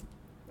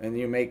 And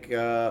you make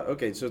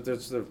okay, so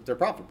they're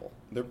profitable.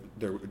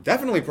 They're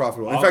definitely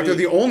profitable. In fact, they're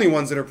the only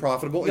ones that are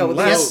profitable. Yeah, well,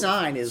 the unless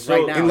S9 is so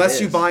right now. unless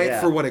it you is, buy it yeah.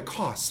 for what it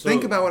costs. So-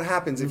 Think about what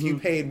happens if you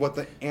paid what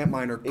the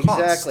Antminer cost.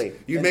 Exactly.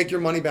 You'd And- make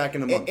your money back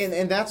in a month.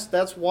 And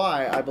that's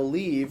why I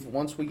believe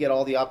once we get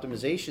all the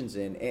optimizations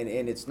in,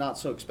 and it's not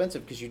so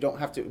expensive because you don't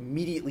have to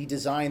immediately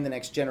design the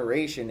next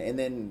generation and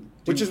then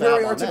do Which is where fab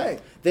we are on that.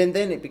 today.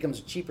 Then it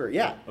becomes cheaper.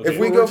 Yeah. Okay. If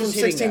we We're go from just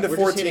hitting 16 that. to We're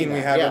just 14, hitting we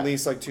that. have Yeah. at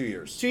least like 2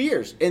 years. 2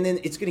 years, and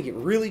then it's going to get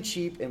really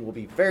cheap and will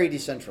be very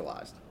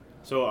decentralized.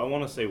 So I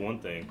want to say one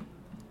thing,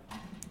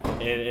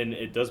 and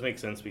it does make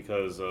sense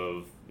because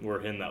of we're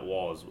hitting that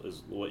wall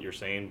is what you're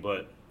saying,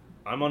 but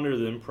I'm under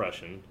the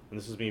impression, and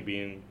this is me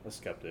being a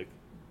skeptic,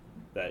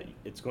 that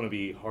it's going to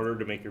be harder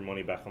to make your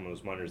money back on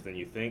those miners than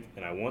you think,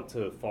 and I want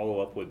to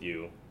follow up with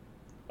you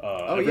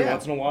every yeah.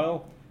 once in a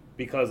while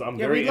because I'm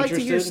Yeah, very we'd like to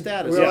interested. hear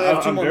status. We only have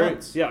I'm 2 more very,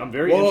 months. Yeah, I'm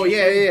very Whoa,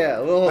 interested. yeah.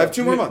 Well, I have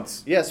 2 more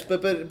months. Yes,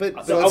 but So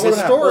let's see what happens.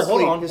 historically,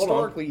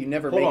 Hold on. you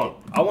never Hold make on. it.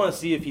 I want to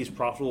see if he's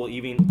profitable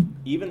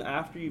even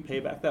after you pay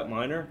back that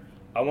miner.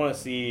 I want to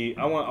see.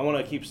 I want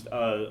to keep. Sure,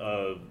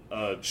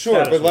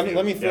 status but with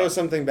let me you. throw Yeah.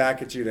 something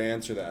back at you to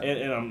answer that.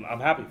 And I'm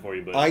happy for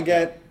you, but I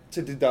get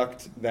to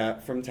deduct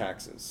that from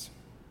taxes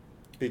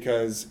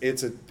because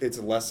it's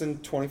less than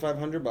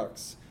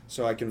 $2,500,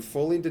 so I can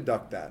fully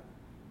deduct that.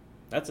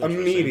 That's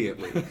interesting.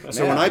 immediately.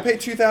 So when I pay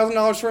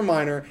 $2,000 for a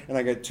miner and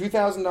I get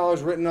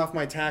 $2,000 written off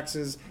my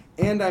taxes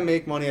and I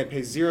make money, I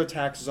pay zero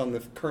taxes on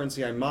the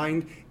currency I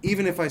mined,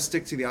 even if I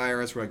stick to the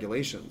IRS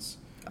regulations.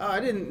 Oh, I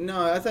didn't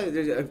know. I thought,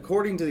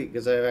 according to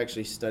because I've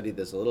actually studied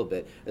this a little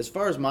bit. As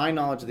far as my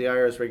knowledge of the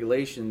IRS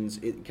regulations,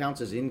 it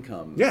counts as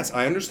income. Yes,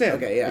 I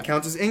understand. Okay, yeah. It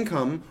counts as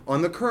income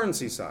on the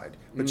currency side,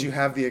 but you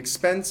have the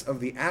expense of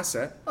the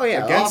asset Oh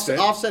yeah, against it.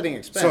 offsetting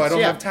expense. So I don't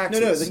yeah. have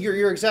taxes. No,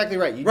 you're exactly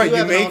right. You Right, do you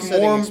have an make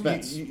offsetting more-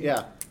 expense.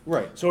 Yeah.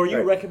 Right. So are you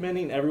Right.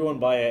 recommending everyone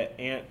buy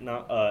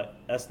a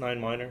S9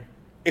 miner?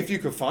 If you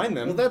could find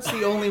them. Well, that's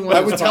the only one. I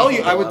would that's tell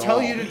you. I would profitable tell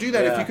at you all. to do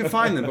that if Yeah. you could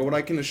find them. But what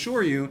I can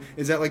assure you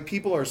is that like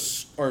people are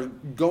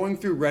going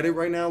through Reddit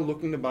right now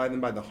looking to buy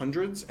them by the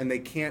hundreds, and they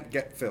can't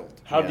get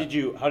filled. How Yeah. did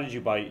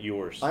you buy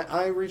yours?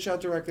 I reach out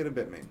directly to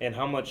Bitmain. And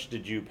how much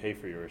did you pay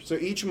for yours? So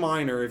each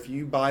miner, if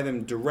you buy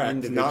them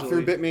direct, not through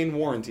Individually? Bitmain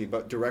warranty,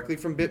 but directly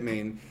from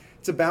Bitmain,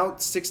 it's about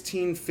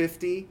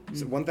 $1,650,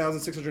 so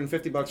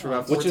 $1,650 for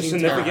about 14 which is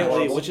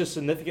significantly terahash.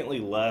 significantly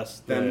less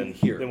Than than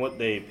here. than what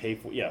they pay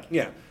for. Yeah.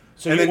 Yeah.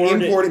 So and you then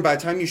ordered it- importing, by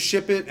the time you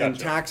ship it and Gotcha.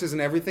 taxes and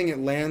everything, it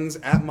lands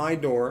at my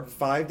door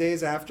 5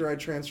 days after I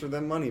transfer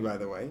them money, by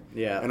the way.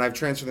 Yeah. And I've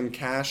transferred them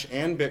cash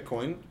and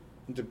Bitcoin,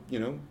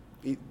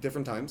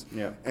 different times.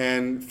 Yeah.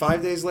 And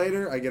 5 days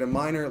later, I get a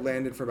miner. It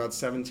landed for about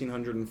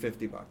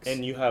 $1,750.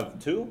 And you have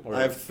two? Or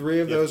I have 3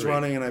 of you have those 3?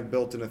 running, and I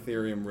built an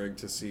Ethereum rig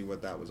to see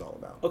what that was all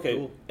about. Okay.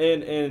 Cool.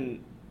 And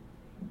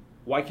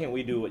why can't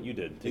we do what you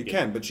did? You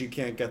can, but you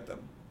can't get them.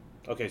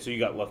 Okay, so you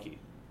got lucky.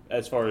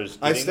 As far as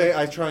I getting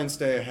I try and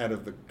stay ahead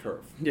of the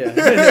curve. Yeah.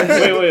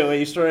 them? wait.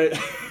 You started.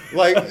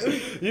 Like,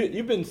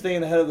 You've been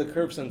staying ahead of the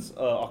curve since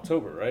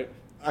October, right?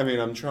 I mean,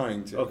 I'm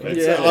trying to. Okay.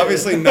 It's Yeah.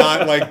 obviously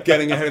not like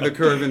getting ahead of the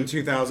curve in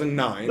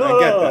 2009. No, I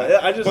get no,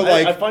 that. I just- but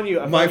I like, find you-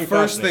 I find my you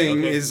first fascinating,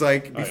 thing okay? is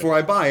like, All right. before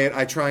I buy it,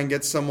 I try and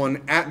get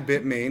someone at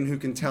Bitmain who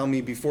can tell me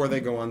before they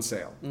go on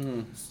sale.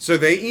 So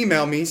they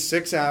email me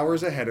 6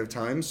 hours ahead of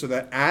time so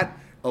that at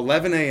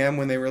 11 a.m.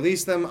 when they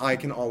release them, I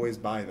can always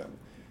buy them.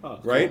 Oh,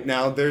 Right? cool.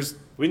 Now, there's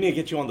We need to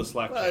get you on the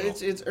Slack Well, channel.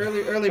 it's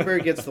early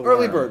bird gets the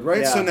early worm. bird,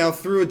 right? Yeah. So now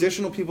through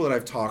additional people that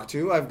I've talked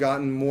to, I've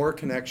gotten more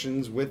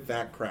connections with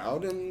that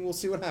crowd, and we'll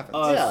see what happens.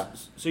 Yeah.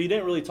 So you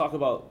didn't really talk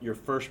about your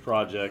first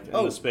project in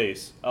Oh. the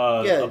space.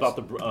 Yeah, About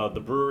the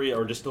brewery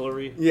or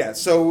distillery. Yeah,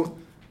 so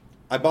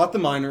I bought the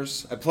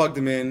miners, I plugged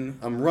them in,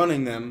 I'm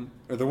running them,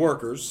 or the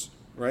workers,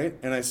 right?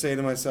 And I say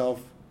to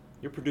myself,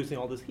 You're producing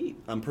all this heat.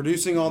 I'm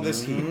producing all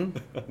this heat.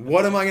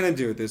 What am I going to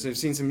do with this? I've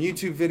seen some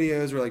YouTube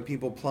videos where like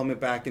people plumb it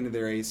back into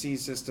their AC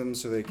system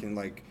so they can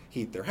like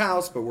heat their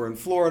house, but we're in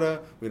Florida.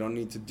 We don't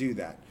need to do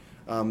that.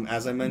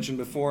 As I mentioned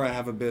before, I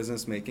have a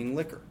business making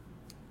liquor.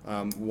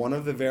 One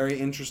of the very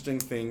interesting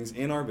things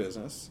in our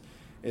business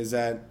is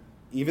that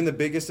even the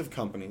biggest of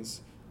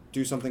companies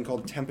do something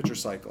called temperature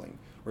cycling,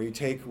 where you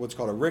take what's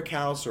called a rick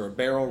house or a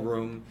barrel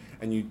room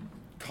and you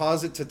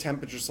cause it to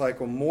temperature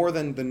cycle more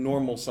than the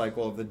normal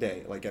cycle of the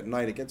day. Like at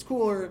night it gets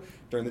cooler,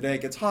 during the day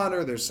it gets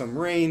hotter, there's some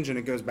range and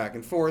it goes back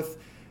and forth.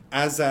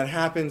 As that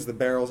happens, the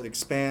barrels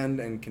expand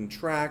and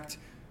contract.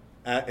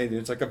 And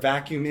it's like a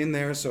vacuum in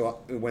there, so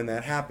when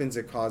that happens,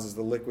 it causes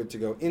the liquid to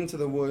go into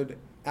the wood,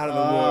 out of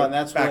the wood, and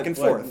that's back what, and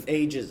what forth.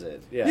 ages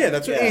it. Yeah, Yeah,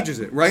 that's what ages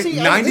it, right? See,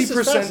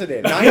 90%,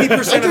 fascinating. 90% I of the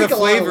drink a lot of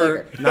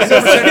flavor, liquor. 90%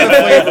 of the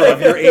flavor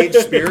of your aged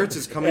spirits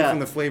is coming Yeah. from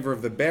the flavor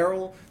of the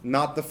barrel,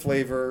 not the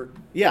flavor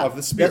Yeah, of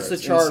the spirits.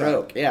 that's the charred inside.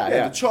 oak.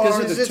 Yeah. the charred, 'Cause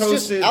the it's just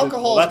toasted.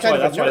 alcohol. Well, is kind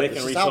that's of why they inert. can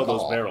It's resell those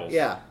alcohol. barrels.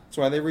 Yeah. That's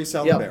why they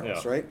resell Yep. the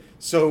barrels, Yeah. right?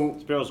 So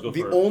These barrels go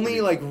the for only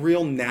pretty- like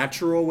real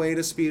natural way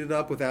to speed it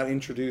up without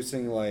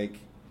introducing like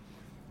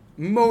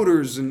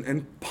motors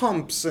and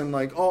pumps and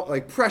like all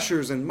like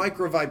pressures and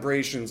micro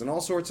vibrations and all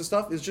sorts of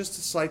stuff is just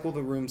to cycle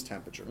the room's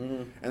temperature.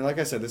 And like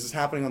I said, this is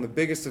happening on the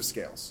biggest of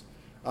scales.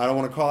 I don't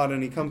want to call out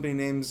any company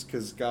names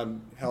because God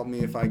help me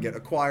if I get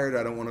acquired.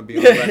 I don't want to be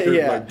on record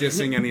Yeah. like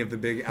dissing any of the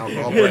big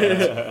alcohol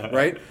brands,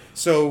 right?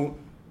 So,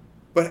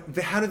 but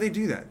how do they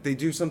do that? They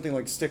do something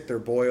like stick their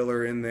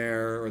boiler in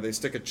there, or they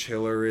stick a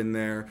chiller in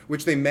there,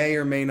 which they may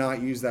or may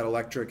not use that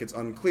electric. It's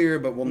unclear,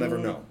 but we'll never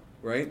know,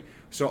 right?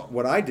 So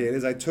what I did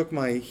is I took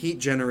my heat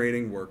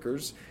generating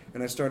workers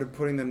and I started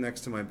putting them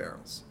next to my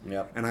barrels.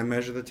 Yep. And I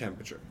measure the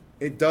temperature.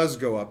 It does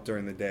go up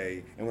during the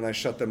day, and when I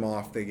shut them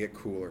off, they get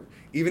cooler.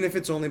 Even if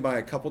it's only by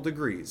a couple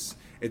degrees,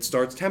 it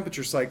starts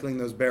temperature cycling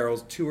those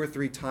barrels 2 or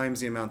 3 times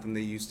the amount than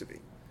they used to be.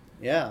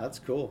 Yeah, that's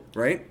cool.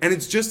 Right? And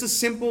it's just a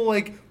simple,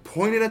 like,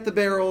 pointed at the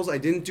barrels. I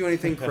didn't do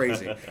anything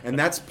crazy. And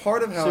that's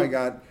part of how So- I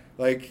got,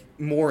 like,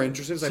 more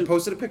interested. Is I So-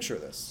 posted a picture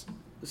of this.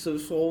 So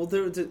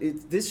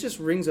this just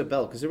rings a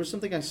bell because there was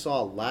something I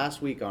saw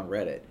last week on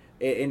Reddit,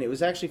 and it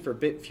was actually for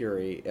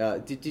Bitfury.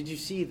 Did you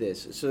see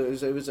this? So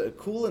it was a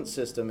coolant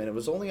system, and it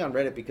was only on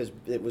Reddit because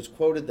it was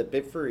quoted that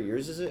Bitfury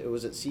uses it. It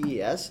was at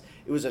CES.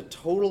 It was a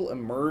total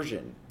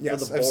immersion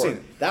Yes, for the I've board. seen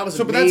it. That was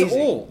so, but amazing. that's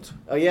old.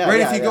 Oh yeah, right?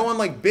 yeah, If you yeah. go on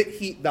like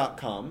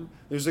bitheat.com,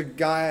 there's a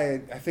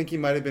guy, I think he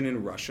might have been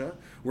in Russia,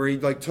 where he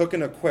like took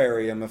an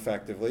aquarium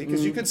effectively,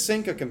 because you could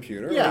sink a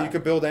computer, Yeah. or you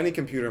could build any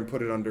computer and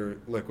put it under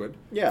liquid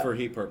Yeah. for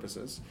heat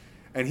purposes.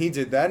 And he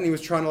did that, and he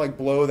was trying to like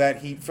blow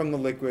that heat from the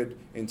liquid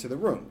into the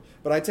room.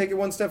 But I take it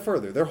one step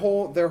further. Their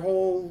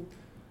whole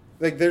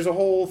like there's a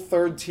whole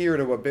third tier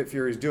to what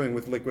Bitfury is doing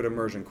with liquid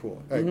immersion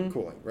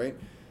cooling, right?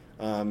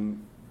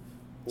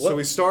 So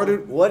we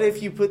started. What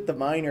if you put the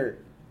miner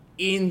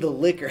in the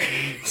liquor?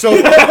 So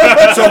hold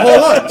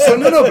on.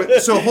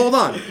 So hold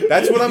on.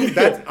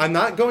 I'm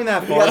not going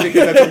that far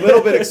because that's a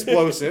little bit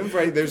explosive,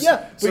 right? There's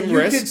Yeah, some but you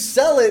risk. could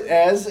sell it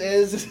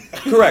as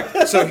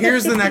Correct. So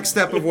here's the next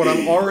step of what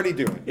I'm already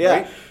doing. Yeah.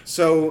 Right?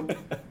 So,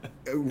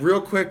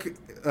 real quick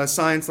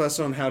science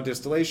lesson on how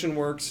distillation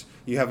works.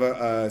 You have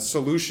a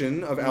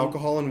solution of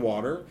alcohol and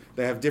water.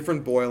 They have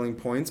different boiling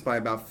points by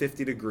about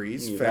 50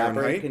 degrees You Fahrenheit.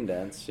 evaporate,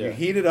 condense, yeah. You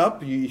heat it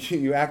up.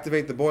 You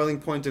activate the boiling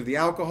point of the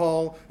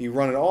alcohol. You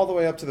run it all the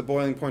way up to the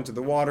boiling point of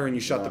the water, and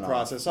you shut the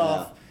process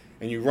off.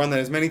 And you run that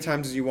as many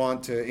times as you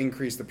want to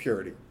increase the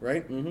purity,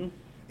 right? Mm-hmm.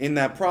 In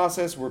that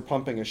process, we're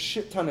pumping a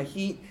shit ton of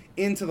heat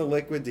into the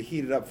liquid to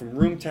heat it up from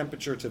room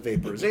temperature to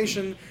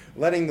vaporization,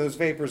 letting those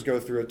vapors go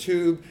through a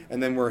tube,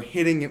 and then we're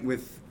hitting it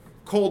with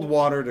cold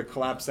water to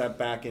collapse that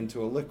back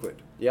into a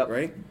liquid. Yep.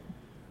 Right?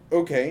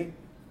 Okay.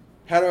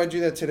 How do I do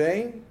that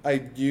today?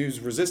 I use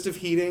resistive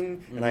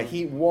heating, and I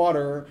heat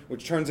water,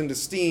 which turns into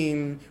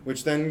steam,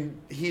 which then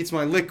heats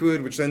my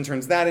liquid, which then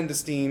turns that into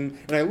steam.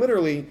 And I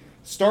literally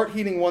start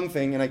heating one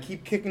thing, and I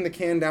keep kicking the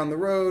can down the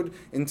road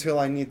until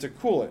I need to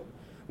cool it.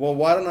 Well,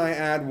 why don't I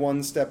add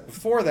one step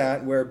before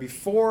that, where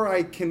before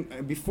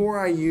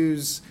I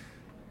use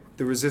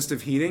the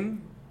resistive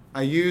heating,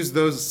 I use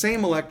those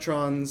same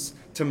electrons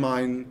to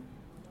mine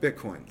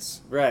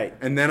Bitcoins. Right.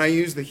 And then I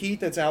use the heat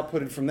that's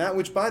outputted from that,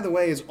 which, by the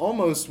way, is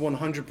almost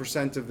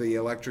 100% of the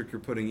electric you're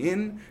putting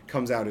in,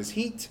 comes out as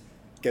heat,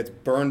 gets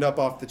burned up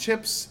off the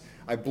chips.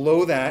 I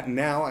blow that, and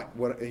now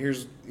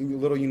here's a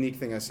little unique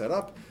thing I set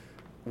up.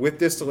 With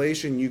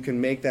distillation, you can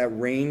make that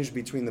range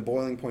between the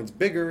boiling points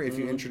bigger if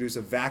you introduce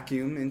a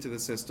vacuum into the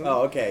system.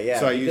 Oh, okay, yeah.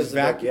 So I use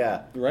vacuum,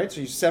 yeah. right?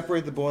 So you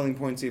separate the boiling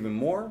points even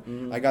more.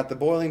 I got the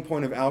boiling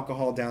point of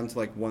alcohol down to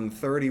like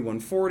 130,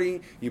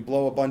 140. You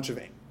blow a bunch of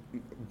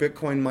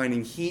Bitcoin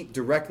mining heat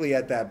directly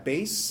at that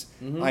base.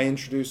 I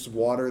introduced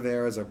water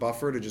there as a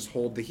buffer to just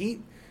hold the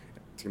heat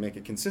to make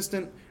it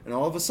consistent. And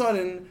all of a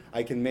sudden,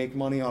 I can make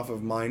money off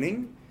of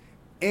mining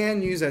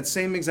and use that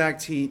same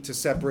exact heat to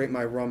separate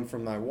my rum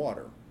from my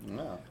water.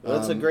 Wow. Well,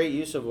 that's a great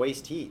use of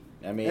waste heat.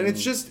 I mean, And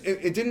it's just,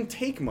 it didn't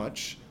take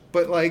much,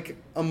 but like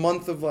a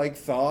month of like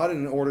thought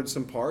and ordered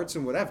some parts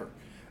and whatever.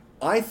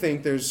 I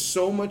think there's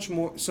so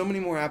many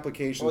more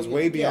applications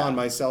way beyond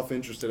my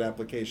self-interested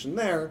application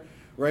there,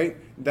 right?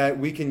 That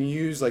we can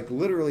use like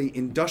literally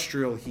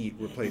industrial heat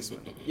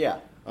replacement. Yeah.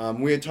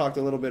 We had talked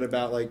a little bit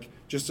about like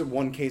just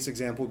one case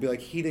example would be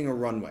like heating a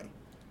runway.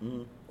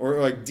 Or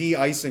like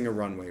de-icing a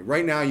runway.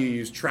 Right now you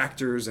use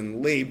tractors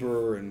and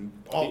labor and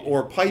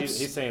or pipes.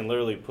 He's saying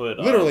literally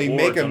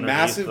make a boards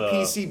massive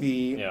underneath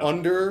PCB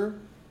under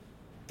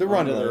the Under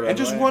runway the and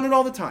just runway. run it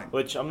all the time.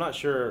 Which I'm not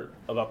sure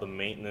about the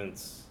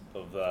maintenance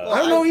of that. I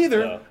don't know either.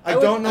 Yeah. I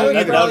don't know I would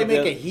either. probably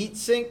That- make a heat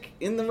sink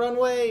in the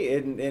runway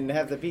and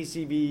have the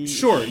PCB.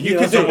 Sure, you know,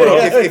 could do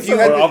it. If you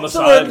had Or on the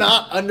somewhere side.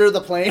 not under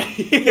the plane.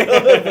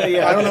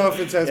 Yeah. I don't know if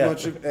it's as Yeah.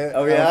 much. I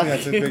Oh, don't yeah? think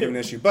that's as big of an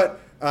issue. But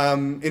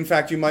in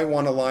fact, you might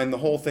want to line the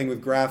whole thing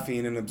with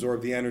graphene and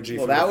absorb the energy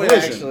Well, from that the would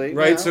collision, actually-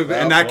 right? yeah. So Well,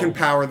 and that can well.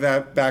 power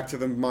that back to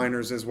the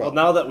miners as well. Well,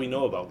 now that we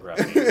know about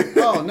graphene,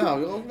 Oh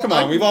no! Come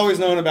on, we've always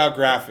known about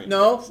graphene.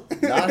 No,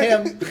 not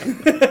him.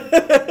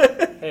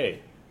 hey,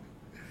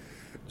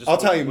 just I'll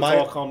tell you, let's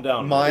all calm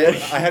down. I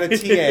had a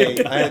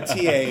TA. I had a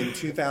TA in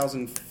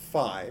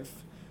 2005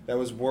 that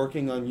was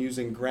working on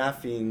using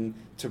graphene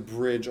to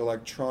bridge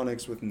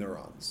electronics with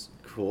neurons.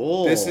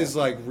 Cool. This is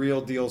like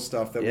real deal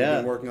stuff that we've Yeah.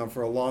 been working on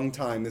for a long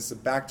time. This is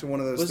back to one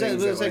of those was that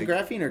things was that like,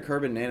 graphene or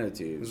carbon this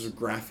nanotubes? is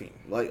graphene.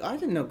 Like I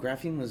didn't know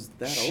graphene was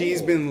that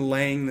She's old. been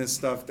laying this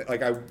stuff.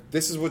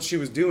 This is what she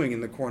was doing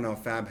in the Cornell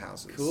Fab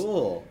houses.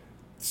 Cool.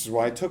 This is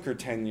why it took her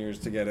 10 years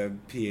to get a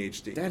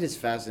PhD. That is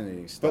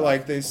fascinating stuff. But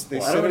like they Well, I sit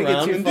don't wanna get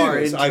around too and far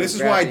do this. into This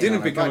is why I graphene didn't on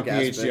my become a podcast,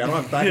 PhD. I don't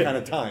have that kind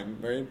of time,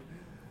 right?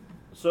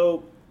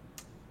 So,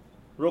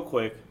 real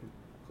quick,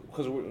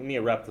 because we need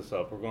to wrap this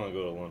up. We're going to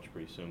go to lunch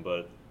pretty soon.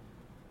 But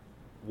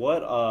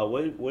what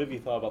have you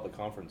thought about the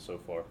conference so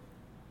far?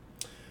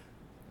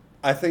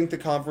 I think the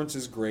conference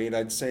is great.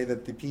 I'd say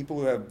that the people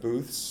who have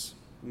booths,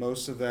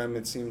 most of them,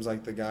 it seems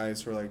like the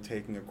guys who are like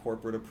taking a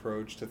corporate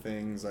approach to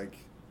things. Like,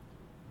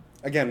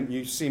 again,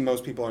 you see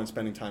most people aren't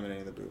spending time in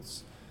any of the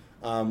booths.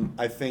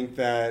 I think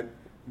that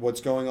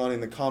what's going on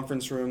in the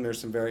conference room, there's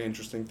some very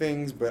interesting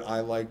things, but I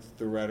liked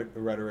the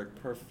rhetoric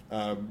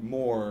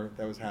more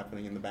that was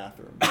happening in the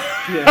bathroom.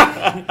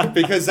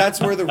 Because that's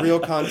where the real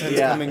content's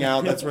Yeah. coming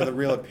out. That's where the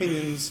real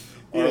opinions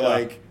are. Yeah.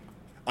 Like,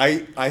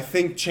 I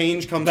think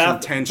change comes from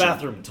tension.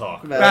 Bathroom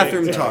talk.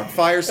 Bathroom right? talk,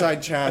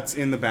 fireside chats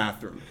in the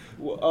bathroom.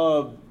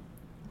 Well,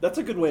 that's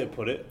a good way to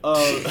put it.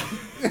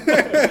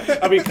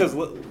 I mean, because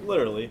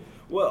literally,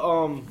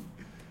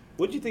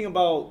 what do you think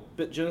about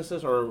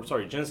Genesis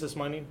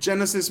mining?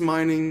 Genesis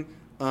mining.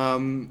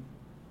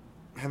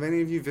 Have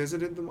any of you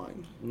visited the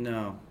mine?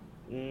 no.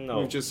 No,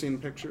 We've just seen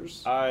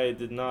pictures. I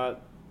did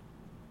not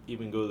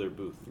even go to their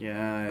booth.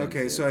 Yeah.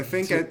 Okay, so I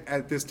think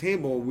at this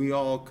table we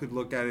all could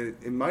look at it.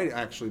 It might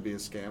actually be a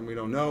scam. We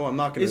don't know. I'm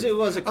not going to.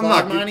 Was it I'm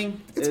cloud not- mining?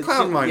 It's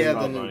cloud mining, Yeah,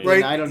 Cloud then, mining.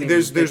 then right? I don't even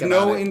there's think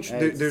no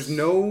about it. there's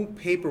no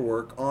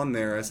paperwork on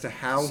there as to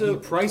how So he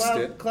priced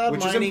cloud- it, cloud which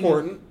is mining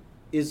important.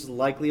 Is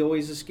likely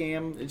always a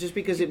scam, just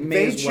because it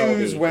may They as well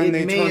choose be. when It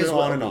they may turn it as well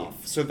on and be.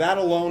 off. So that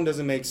alone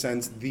doesn't make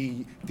sense.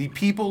 The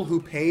people who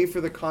pay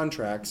for the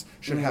contracts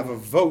should have a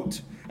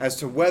vote as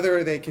to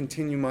whether they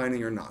continue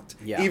mining or not,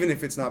 Yeah. even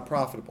if it's not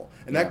profitable.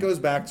 And Yeah. that goes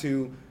back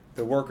to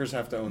the workers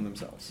have to own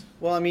themselves.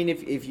 Well, I mean,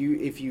 if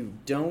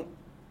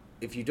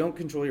you don't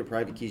control your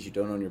private keys, you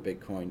don't own your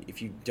Bitcoin.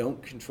 If you don't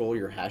control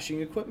your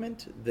hashing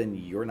equipment, then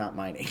you're not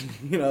mining.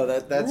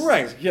 That's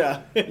Right.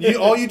 Yeah.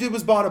 All you did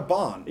was bought a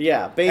bond.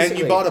 Yeah, basically. And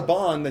you bought a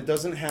bond that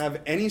doesn't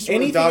have any sort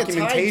Anything of tied to it.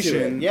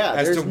 documentation Yeah,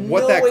 as to there's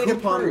what no that way to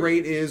coupon prove.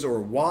 rate is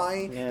or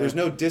why. Yeah. There's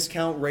no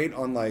discount rate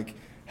on like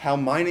how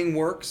mining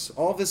works.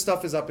 All this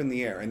stuff is up in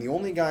the air. And the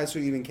only guys who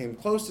even came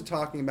close to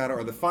talking about it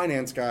are the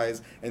finance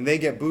guys, and they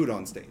get booed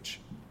on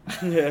stage.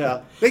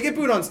 Yeah. They get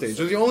booed on stage.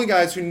 They're the only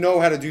guys who know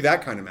how to do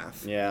that kind of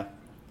math. Yeah.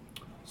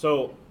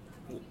 So,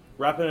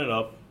 wrapping it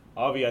up,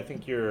 Avi, I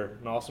think you're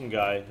an awesome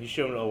guy. You've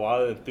shown a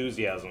lot of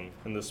enthusiasm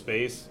in this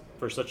space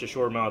for such a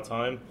short amount of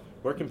time.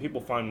 Where can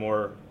people find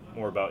more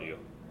about you?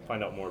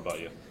 Find out more about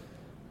you.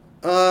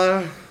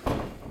 Uh,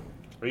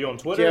 Are you on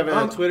Do Twitter? you have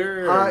a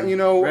Twitter? Or you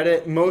know,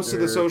 Reddit? most of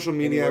the or social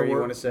media anywhere you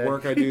wanna say?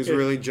 work I do is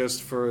really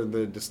just for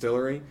the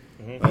distillery.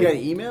 You got an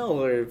email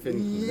or if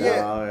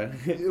Yeah.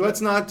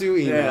 Let's not do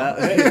email.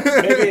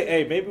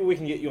 Yeah. maybe we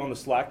can get you on the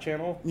Slack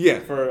channel. Yeah.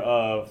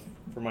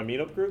 For my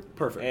meetup group.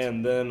 Perfect.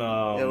 And then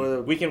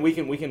well, we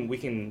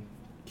can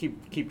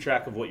keep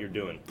track of what you're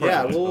doing.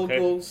 Yeah, Perfect. we'll Okay.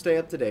 we'll stay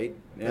up to date.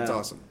 Yeah. That's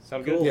awesome.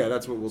 Sound Cool. good? Yeah,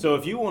 that's what we'll So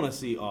do. if you want to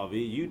see Avi,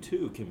 you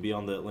too can be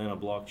on the Atlanta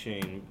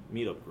Blockchain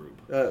Meetup group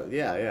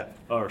Yeah.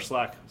 or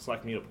Slack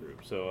Meetup group.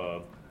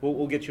 So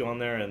we'll get you on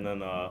there, and then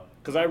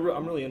because I'm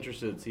really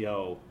interested to see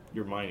how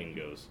your mining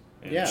goes.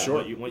 And Yeah.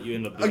 Sure. What you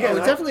end up doing. Again,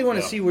 I definitely want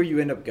to Yeah. see where you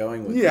end up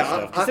going with this Yeah,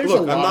 stuff. 'cause I, there's look,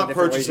 a I'm lot of not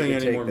different ways purchasing you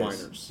could any take more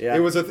this. miners. Yeah.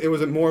 It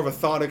was more of a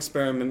thought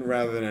experiment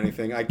rather than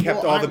anything. I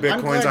kept Well, all the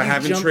I'm bitcoins. glad I you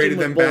haven't jumped traded in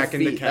them with back both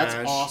into feet. cash.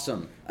 That's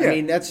awesome. Yeah. I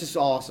mean, that's just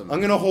awesome.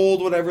 I'm gonna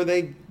hold whatever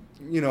they,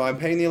 I'm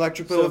paying the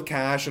electric bill So- with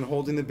cash and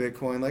holding the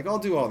Bitcoin. Like I'll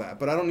do all that,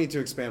 but I don't need to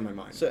expand my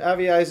mind. So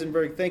Avi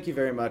Eisenberg, thank you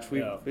very much.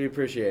 Yeah. We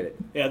appreciate it.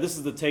 Yeah, this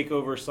is the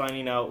takeover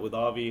signing out with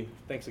Avi.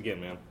 Thanks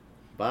again, man.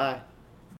 Bye.